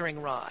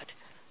measuring rod.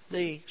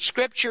 The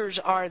Scriptures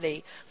are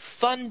the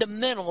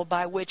fundamental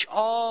by which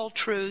all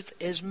truth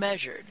is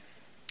measured.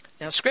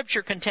 Now,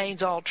 Scripture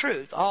contains all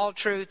truth. All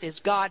truth is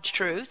God's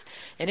truth,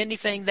 and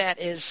anything that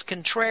is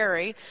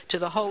contrary to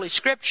the Holy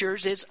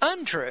Scriptures is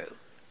untrue.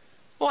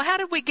 Well, how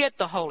did we get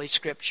the Holy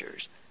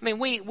Scriptures? I mean,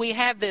 we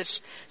have this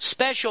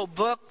special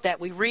book that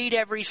we read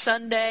every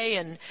Sunday,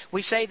 and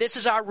we say this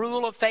is our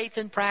rule of faith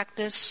and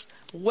practice.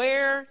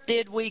 Where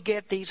did we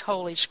get these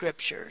Holy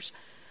Scriptures?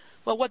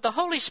 Well, what the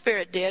Holy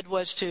Spirit did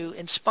was to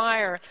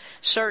inspire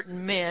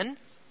certain men,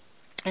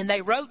 and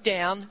they wrote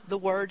down the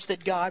words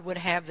that God would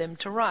have them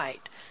to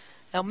write.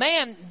 Now,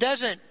 man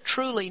doesn't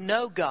truly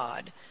know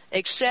God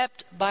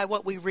except by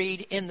what we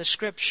read in the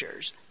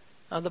Scriptures.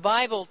 Now, the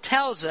Bible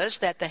tells us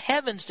that the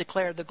heavens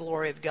declare the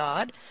glory of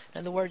God. In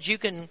other words, you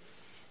can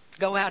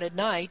go out at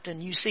night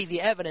and you see the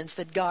evidence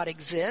that God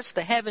exists.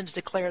 The heavens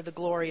declare the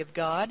glory of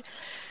God.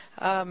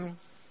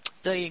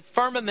 The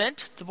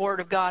firmament, the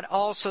Word of God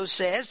also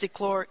says,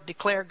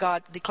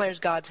 declares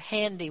God's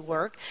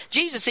handiwork.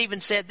 Jesus even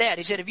said that.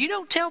 He said, if you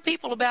don't tell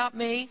people about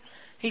me,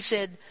 he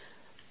said,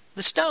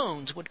 the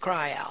stones would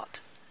cry out.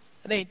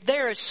 I mean,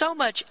 there is so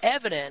much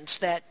evidence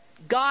that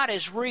God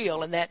is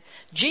real and that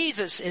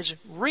Jesus is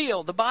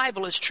real. The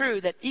Bible is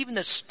true, that even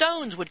the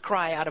stones would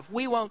cry out if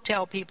we won't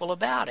tell people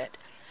about it.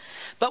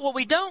 But what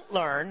we don't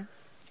learn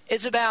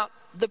is about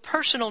the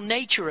personal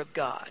nature of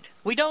God.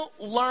 We don't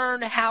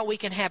learn how we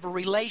can have a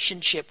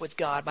relationship with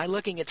God by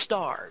looking at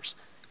stars.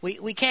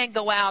 We can't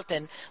go out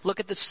and look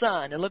at the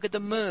sun and look at the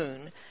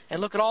moon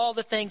and look at all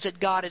the things that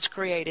God has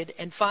created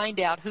and find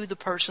out who the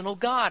personal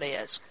God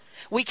is.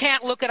 We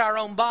can't look at our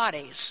own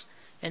bodies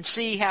and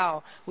see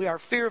how we are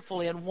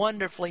fearfully and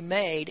wonderfully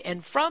made,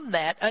 and from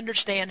that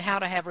understand how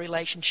to have a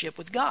relationship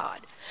with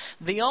God.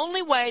 The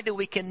only way that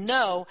we can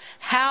know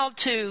how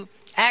to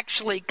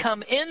actually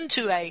come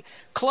into a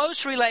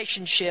close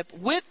relationship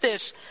with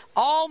this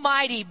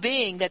almighty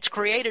being that's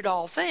created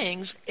all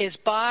things is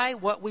by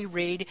what we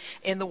read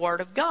in the Word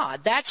of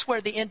God. That's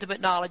where the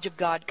intimate knowledge of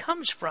God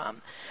comes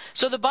from.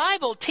 So the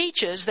Bible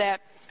teaches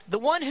that the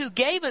one who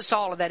gave us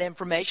all of that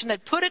information,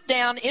 that put it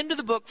down into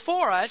the book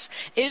for us,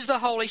 is the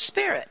Holy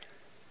Spirit.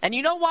 And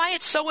you know why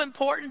it's so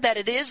important that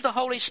it is the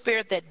Holy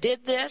Spirit that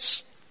did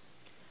this?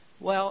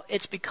 Well,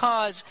 it's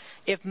because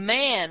if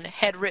man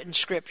had written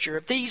Scripture,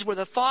 if these were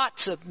the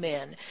thoughts of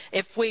men,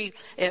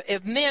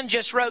 if men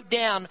just wrote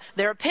down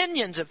their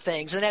opinions of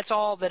things, and that's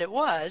all that it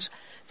was,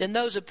 then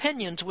those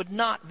opinions would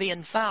not be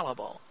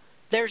infallible.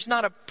 There's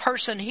not a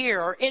person here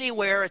or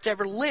anywhere that's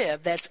ever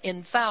lived that's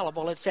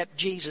infallible except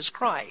Jesus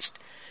Christ.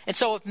 And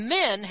so if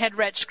men had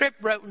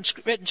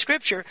written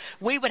Scripture,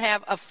 we would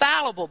have a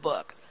fallible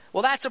book.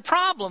 Well, that's a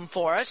problem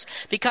for us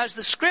because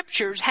the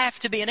Scriptures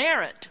have to be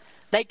inerrant.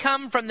 They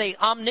come from the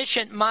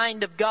omniscient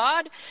mind of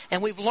God,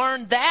 and we've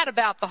learned that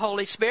about the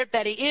Holy Spirit,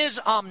 that He is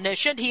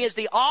omniscient. He is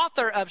the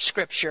author of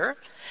Scripture.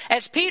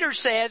 As Peter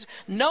says,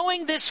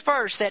 knowing this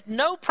first, that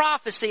no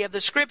prophecy of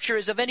the Scripture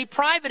is of any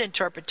private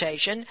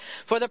interpretation,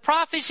 for the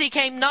prophecy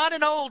came not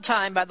in old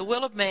time by the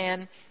will of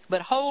man,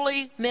 but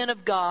holy men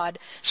of God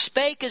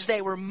spake as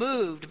they were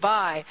moved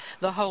by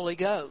the Holy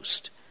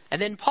Ghost.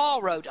 And then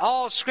Paul wrote,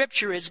 all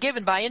Scripture is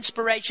given by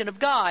inspiration of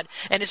God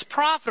and is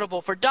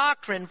profitable for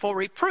doctrine, for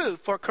reproof,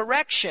 for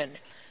correction,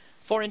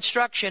 for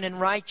instruction in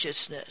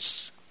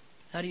righteousness.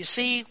 Now, do you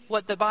see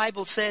what the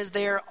Bible says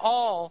there?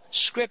 All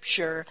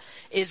Scripture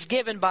is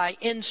given by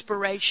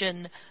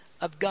inspiration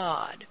of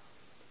God.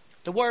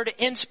 The word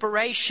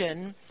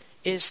inspiration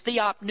is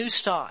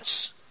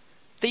theopneustos.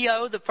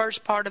 Theo, the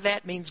first part of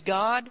that, means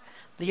God.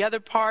 The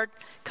other part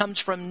comes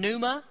from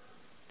pneuma,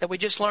 that we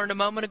just learned a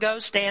moment ago,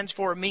 stands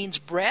for, means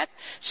breath.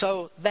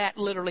 So that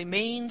literally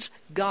means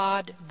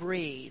God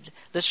breathed.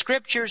 The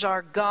Scriptures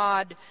are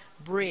God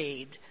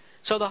breathed.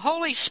 So the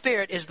Holy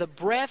Spirit is the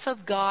breath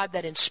of God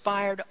that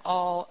inspired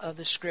all of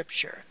the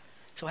Scripture.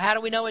 So how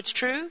do we know it's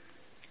true?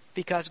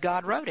 Because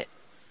God wrote it.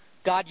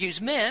 God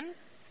used men.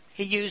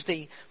 He used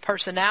the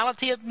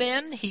personality of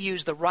men. He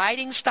used the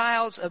writing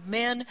styles of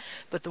men.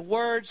 But the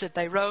words that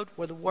they wrote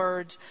were the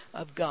words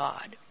of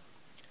God.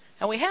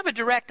 And we have a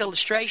direct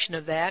illustration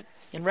of that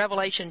in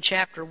Revelation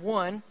chapter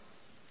 1.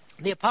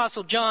 The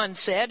Apostle John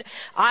said,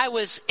 I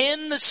was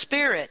in the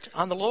Spirit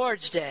on the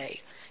Lord's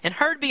day, and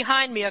heard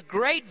behind me a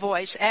great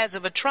voice as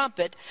of a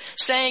trumpet,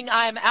 saying,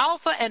 I am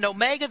Alpha and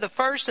Omega, the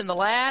first and the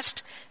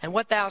last, and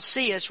what thou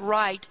seest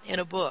write in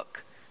a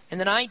book. In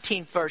the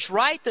 19th verse,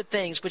 write the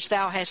things which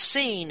thou hast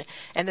seen,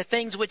 and the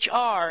things which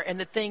are, and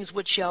the things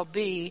which shall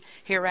be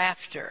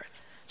hereafter.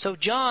 So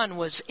John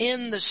was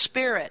in the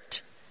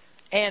Spirit,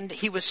 and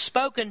he was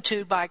spoken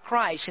to by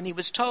Christ, and he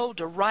was told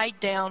to write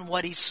down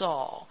what he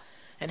saw.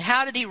 And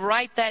how did he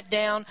write that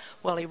down?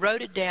 Well, he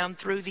wrote it down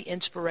through the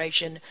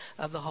inspiration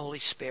of the Holy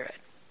Spirit.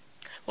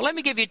 Well, let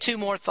me give you two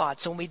more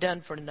thoughts, and we'll be done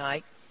for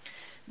tonight.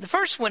 The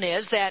first one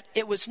is that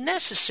it was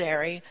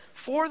necessary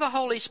for the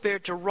Holy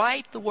Spirit to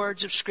write the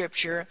words of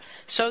Scripture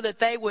so that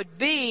they would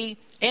be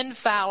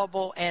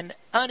infallible and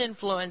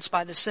uninfluenced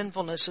by the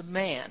sinfulness of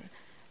man.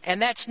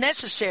 And that's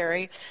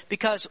necessary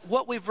because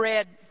what we've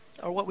read,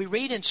 or what we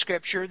read in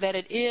Scripture, that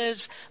it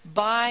is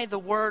by the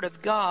Word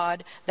of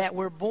God that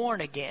we're born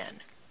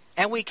again.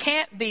 And we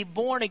can't be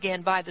born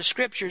again by the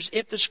Scriptures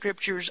if the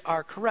Scriptures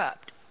are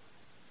corrupt.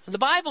 The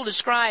Bible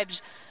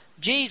describes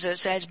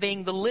Jesus as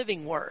being the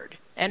living Word.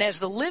 And as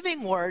the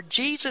living Word,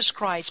 Jesus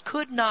Christ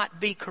could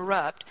not be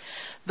corrupt.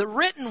 The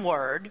written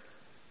Word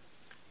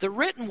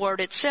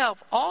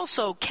itself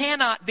also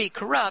cannot be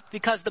corrupt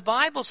because the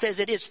Bible says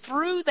it is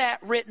through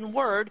that written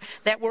Word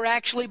that we're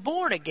actually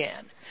born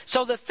again.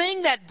 So the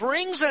thing that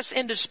brings us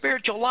into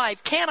spiritual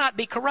life cannot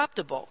be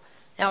corruptible.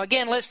 Now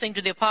again, listening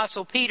to the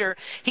Apostle Peter,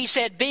 he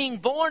said, being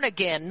born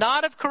again,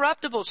 not of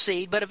corruptible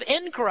seed, but of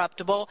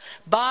incorruptible,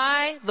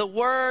 by the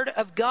word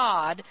of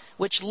God,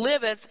 which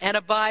liveth and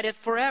abideth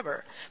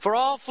forever. For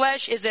all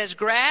flesh is as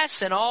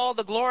grass, and all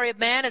the glory of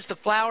man is the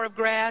flower of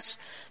grass.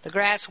 The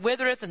grass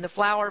withereth, and the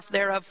flower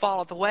thereof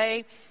falleth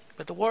away.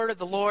 But the word of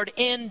the Lord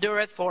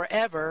endureth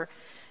forever.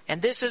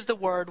 And this is the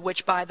word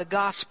which by the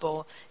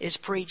gospel is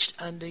preached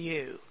unto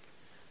you.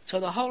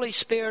 So the Holy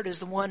Spirit is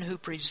the one who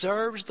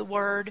preserves the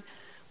word.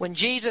 When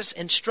Jesus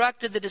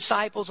instructed the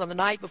disciples on the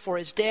night before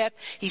his death,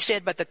 he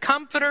said, but the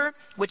Comforter,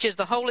 which is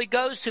the Holy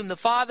Ghost, whom the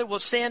Father will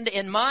send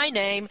in my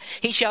name,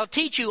 he shall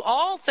teach you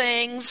all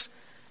things,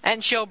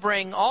 and shall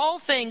bring all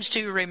things to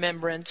your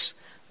remembrance,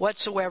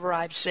 whatsoever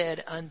I've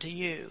said unto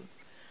you.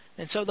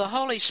 And so the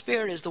Holy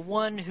Spirit is the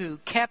one who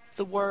kept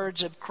the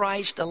words of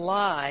Christ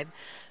alive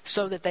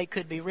so that they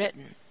could be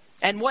written.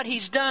 And what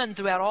he's done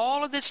throughout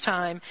all of this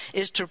time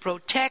is to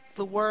protect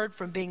the word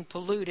from being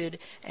polluted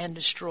and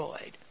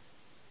destroyed.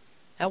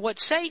 Now,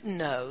 what Satan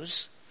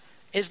knows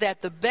is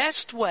that the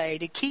best way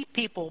to keep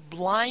people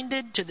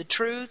blinded to the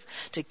truth,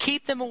 to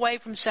keep them away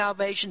from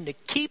salvation, to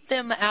keep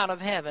them out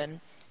of heaven,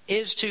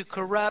 is to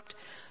corrupt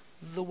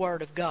the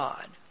Word of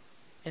God.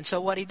 And so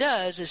what he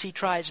does is he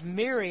tries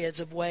myriads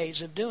of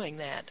ways of doing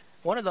that.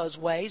 One of those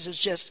ways is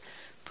just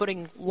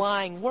putting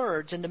lying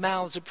words into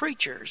mouths of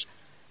preachers.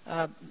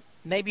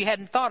 Maybe you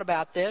hadn't thought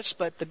about this,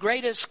 but the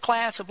greatest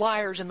class of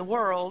liars in the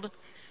world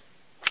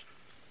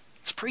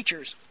is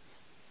preachers.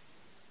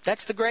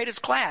 That's the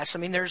greatest class. I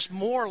mean, there's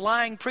more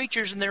lying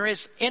preachers than there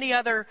is any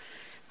other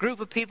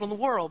group of people in the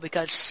world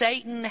because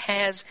Satan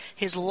has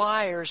his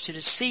liars to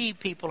deceive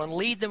people and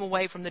lead them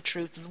away from the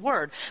truth of the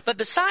Word. But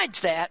besides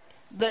that,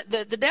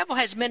 The devil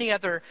has many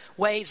other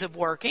ways of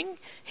working.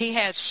 He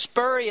has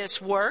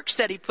spurious works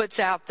that he puts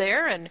out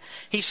there, and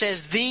he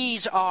says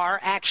these are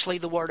actually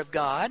the Word of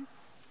God.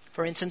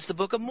 For instance, the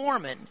Book of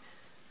Mormon.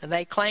 And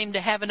they claim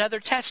to have another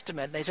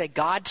testament. They say,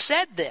 God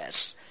said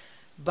this,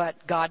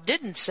 but God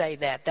didn't say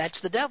that. That's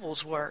the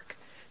devil's work.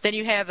 Then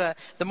you have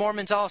the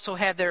Mormons also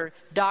have their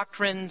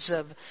doctrines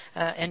of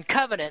and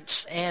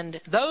covenants, and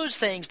those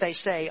things they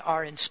say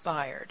are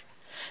inspired.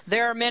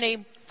 There are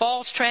many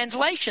false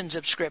translations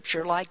of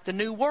Scripture, like the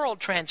New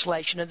World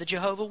Translation of the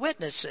Jehovah's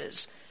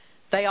Witnesses.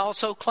 They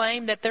also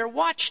claim that their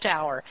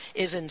Watchtower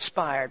is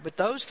inspired, but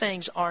those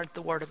things aren't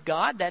the Word of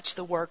God. That's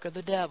the work of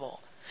the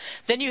devil.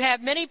 Then you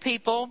have many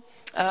people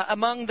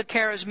among the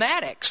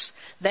charismatics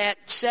that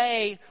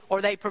say,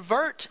 or they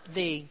pervert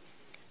the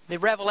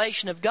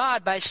revelation of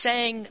God by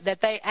saying that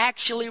they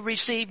actually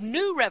receive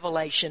new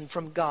revelation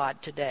from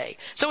God today.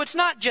 So it's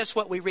not just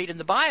what we read in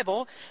the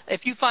Bible.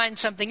 If you find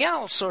something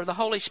else, or the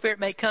Holy Spirit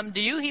may come to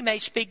you, He may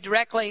speak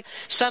directly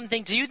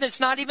something to you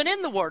that's not even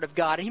in the Word of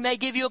God. He may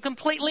give you a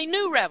completely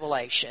new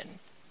revelation.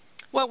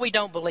 Well, we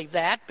don't believe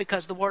that,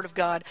 because the Word of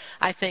God,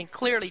 I think,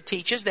 clearly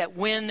teaches that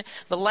when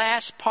the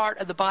last part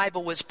of the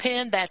Bible was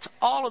penned, that's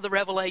all of the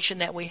revelation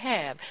that we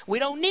have. We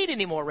don't need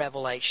any more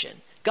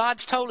revelation.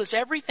 God's told us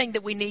everything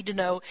that we need to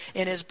know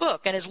in His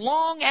book. And as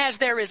long as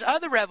there is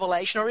other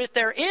revelation, or if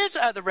there is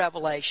other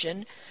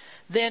revelation,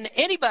 then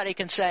anybody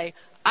can say,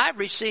 I've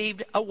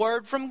received a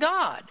word from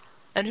God.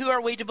 And who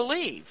are we to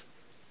believe?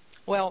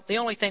 Well, the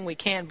only thing we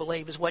can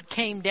believe is what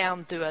came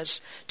down to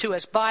us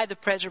by the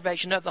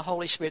preservation of the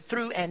Holy Spirit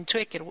through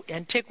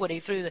antiquity,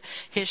 through the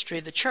history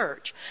of the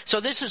church. So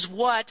this is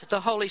what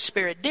the Holy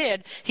Spirit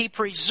did. He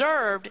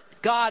preserved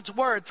God's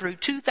Word through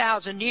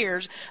 2,000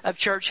 years of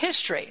church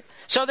history,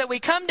 so that we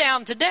come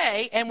down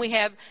today and we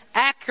have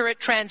accurate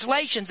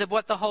translations of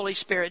what the Holy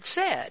Spirit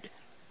said.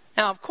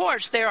 Now, of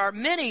course, there are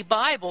many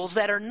Bibles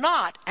that are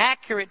not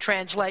accurate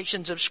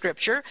translations of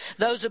Scripture.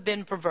 Those have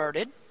been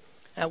perverted.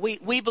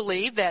 We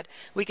believe that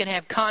we can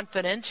have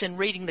confidence in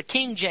reading the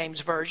King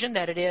James Version,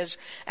 that it is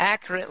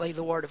accurately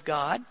the Word of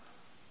God.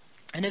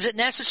 And is it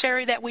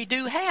necessary that we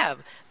do have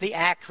the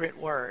accurate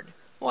Word?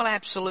 Well,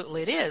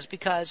 absolutely it is,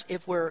 because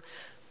if we're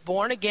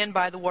born again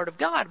by the Word of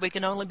God, we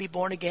can only be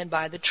born again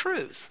by the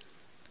truth.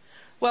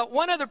 Well,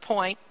 one other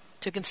point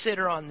to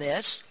consider on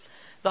this: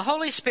 the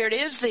Holy Spirit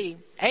is the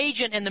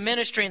agent in the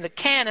ministry and the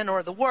canon,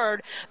 or the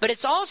Word, but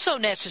it's also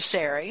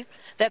necessary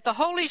that the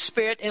Holy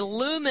Spirit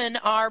illumine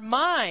our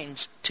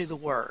minds to the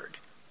Word.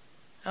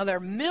 Now, there are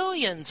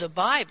millions of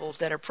Bibles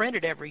that are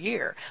printed every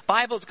year.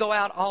 Bibles go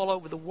out all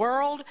over the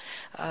world.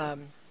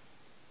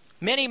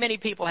 Many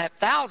people have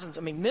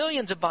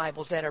millions of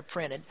Bibles that are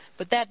printed.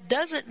 But that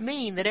doesn't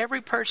mean that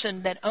every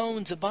person that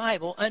owns a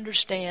Bible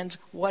understands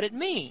what it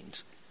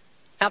means.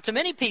 Now, to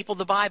many people,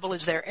 the Bible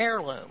is their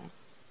heirloom.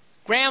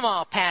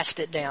 Grandma passed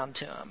it down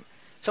to them.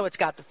 So it's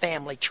got the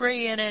family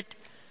tree in it.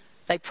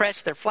 They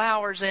press their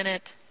flowers in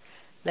it.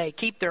 They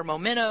keep their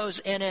mementos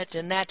in it,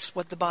 and that's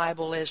what the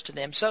Bible is to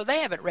them. So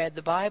they haven't read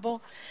the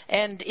Bible,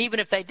 and even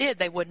if they did,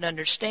 they wouldn't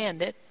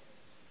understand it.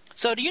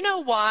 So do you know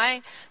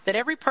why that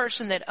every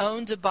person that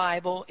owns a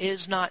Bible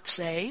is not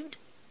saved?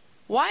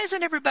 Why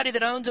isn't everybody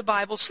that owns a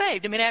Bible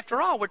saved? I mean,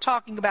 after all, we're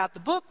talking about the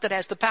book that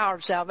has the power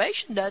of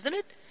salvation, doesn't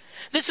it?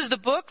 This is the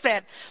book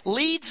that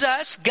leads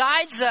us,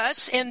 guides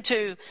us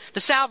into the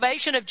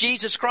salvation of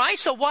Jesus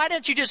Christ. So why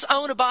don't you just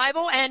own a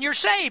Bible and you're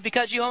saved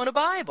because you own a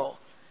Bible?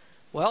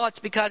 Well, it's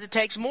because it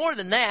takes more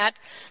than that.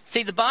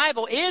 See, the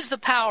Bible is the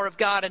power of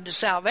God unto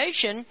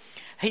salvation.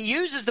 He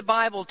uses the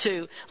Bible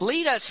to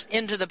lead us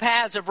into the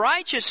paths of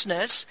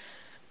righteousness.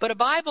 But a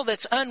Bible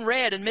that's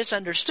unread and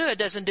misunderstood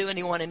doesn't do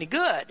anyone any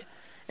good.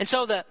 And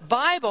so the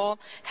Bible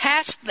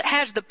has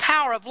the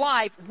power of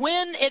life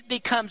when it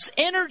becomes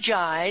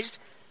energized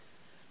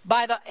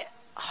by the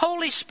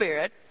Holy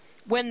Spirit.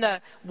 When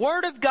the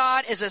Word of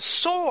God is a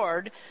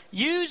sword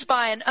used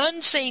by an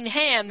unseen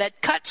hand that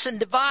cuts and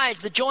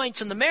divides the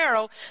joints and the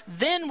marrow,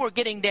 then we're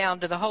getting down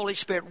to the Holy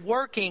Spirit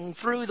working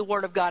through the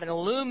Word of God and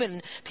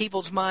illumining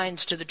people's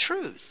minds to the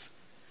truth.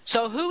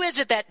 So who is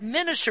it that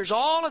ministers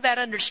all of that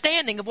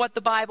understanding of what the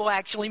Bible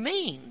actually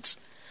means?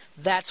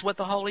 That's what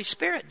the Holy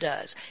Spirit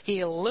does. He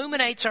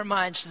illuminates our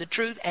minds to the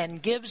truth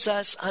and gives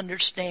us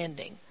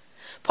understanding.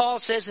 Paul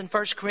says in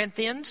 1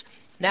 Corinthians,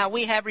 "Now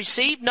we have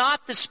received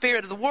not the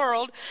spirit of the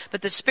world,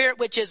 but the Spirit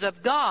which is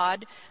of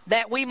God,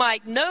 that we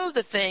might know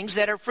the things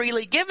that are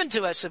freely given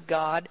to us of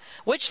God,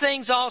 which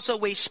things also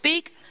we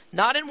speak,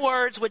 not in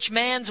words which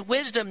man's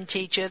wisdom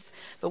teacheth,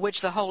 but which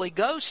the Holy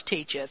Ghost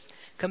teacheth,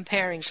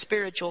 comparing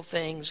spiritual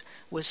things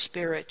with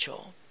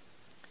spiritual."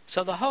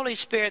 So the Holy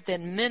Spirit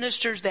then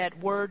ministers that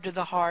word to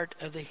the heart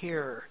of the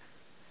hearer.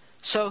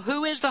 So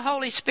who is the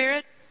Holy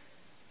Spirit?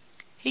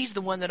 He's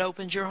the one that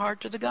opens your heart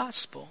to the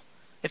gospel.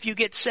 If you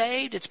get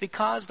saved, it's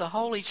because the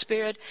Holy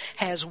Spirit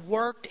has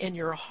worked in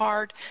your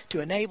heart to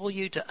enable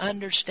you to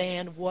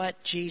understand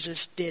what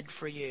Jesus did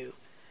for you.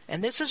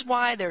 And this is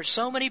why there's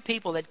so many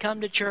people that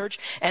come to church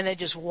and they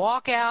just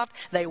walk out,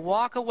 they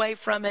walk away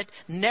from it,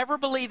 never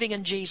believing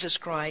in Jesus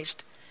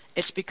Christ.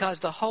 It's because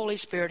the Holy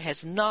Spirit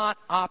has not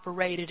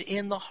operated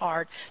in the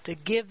heart to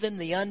give them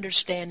the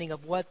understanding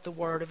of what the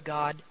Word of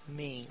God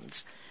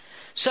means.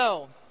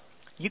 So,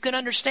 you can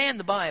understand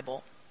the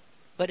Bible,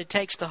 but it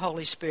takes the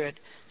Holy Spirit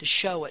to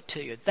show it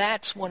to you.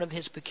 That's one of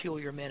His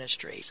peculiar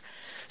ministries.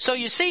 So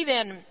you see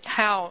then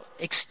how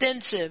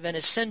extensive and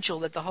essential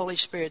that the Holy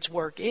Spirit's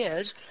work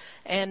is.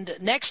 And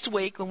next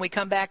week, when we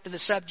come back to the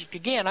subject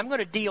again, I'm going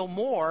to deal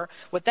more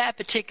with that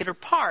particular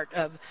part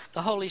of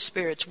the Holy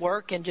Spirit's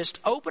work and just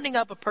opening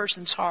up a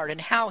person's heart and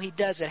how He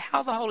does it,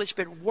 how the Holy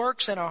Spirit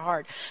works in our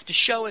heart to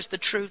show us the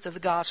truth of the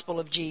gospel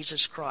of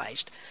Jesus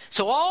Christ.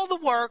 So all the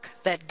work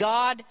that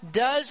God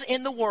does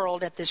in the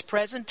world at this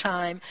present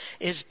time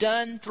is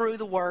done through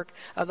the work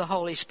of the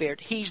Holy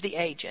Spirit. He's the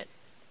agent.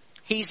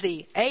 He's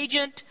the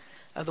agent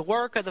of the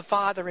work of the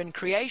Father in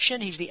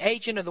creation. He's the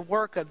agent of the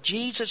work of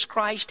Jesus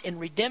Christ in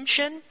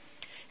redemption.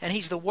 And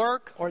He's the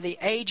work or the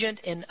agent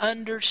in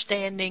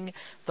understanding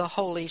the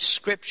Holy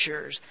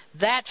Scriptures.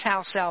 That's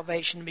how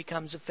salvation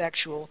becomes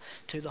effectual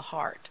to the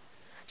heart.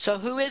 So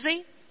who is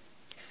He?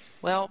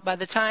 Well, by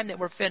the time that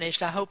we're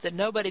finished, I hope that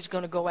nobody's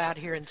going to go out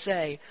here and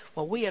say,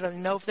 well, we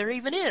don't know if there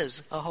even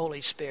is a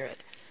Holy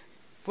Spirit.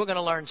 We're going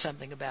to learn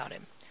something about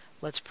Him.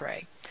 Let's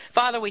pray.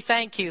 Father, we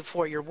thank You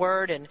for Your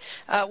Word, and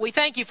we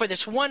thank You for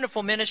this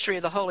wonderful ministry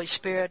of the Holy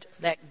Spirit,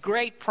 that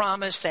great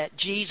promise that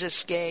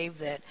Jesus gave,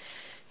 that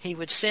He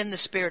would send the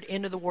Spirit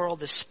into the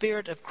world, the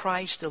Spirit of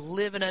Christ to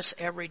live in us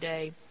every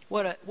day.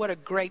 What a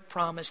great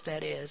promise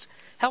that is.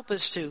 Help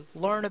us to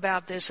learn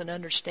about this and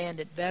understand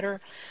it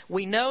better.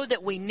 We know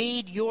that we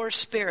need Your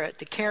Spirit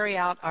to carry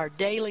out our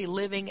daily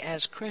living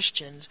as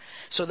Christians.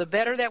 So the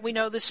better that we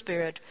know the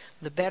Spirit,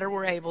 the better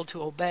we're able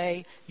to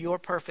obey Your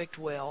perfect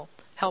will.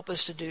 Help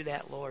us to do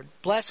that, Lord.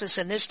 Bless us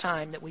in this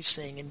time that we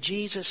sing. In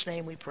Jesus'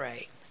 name we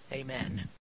pray. Amen.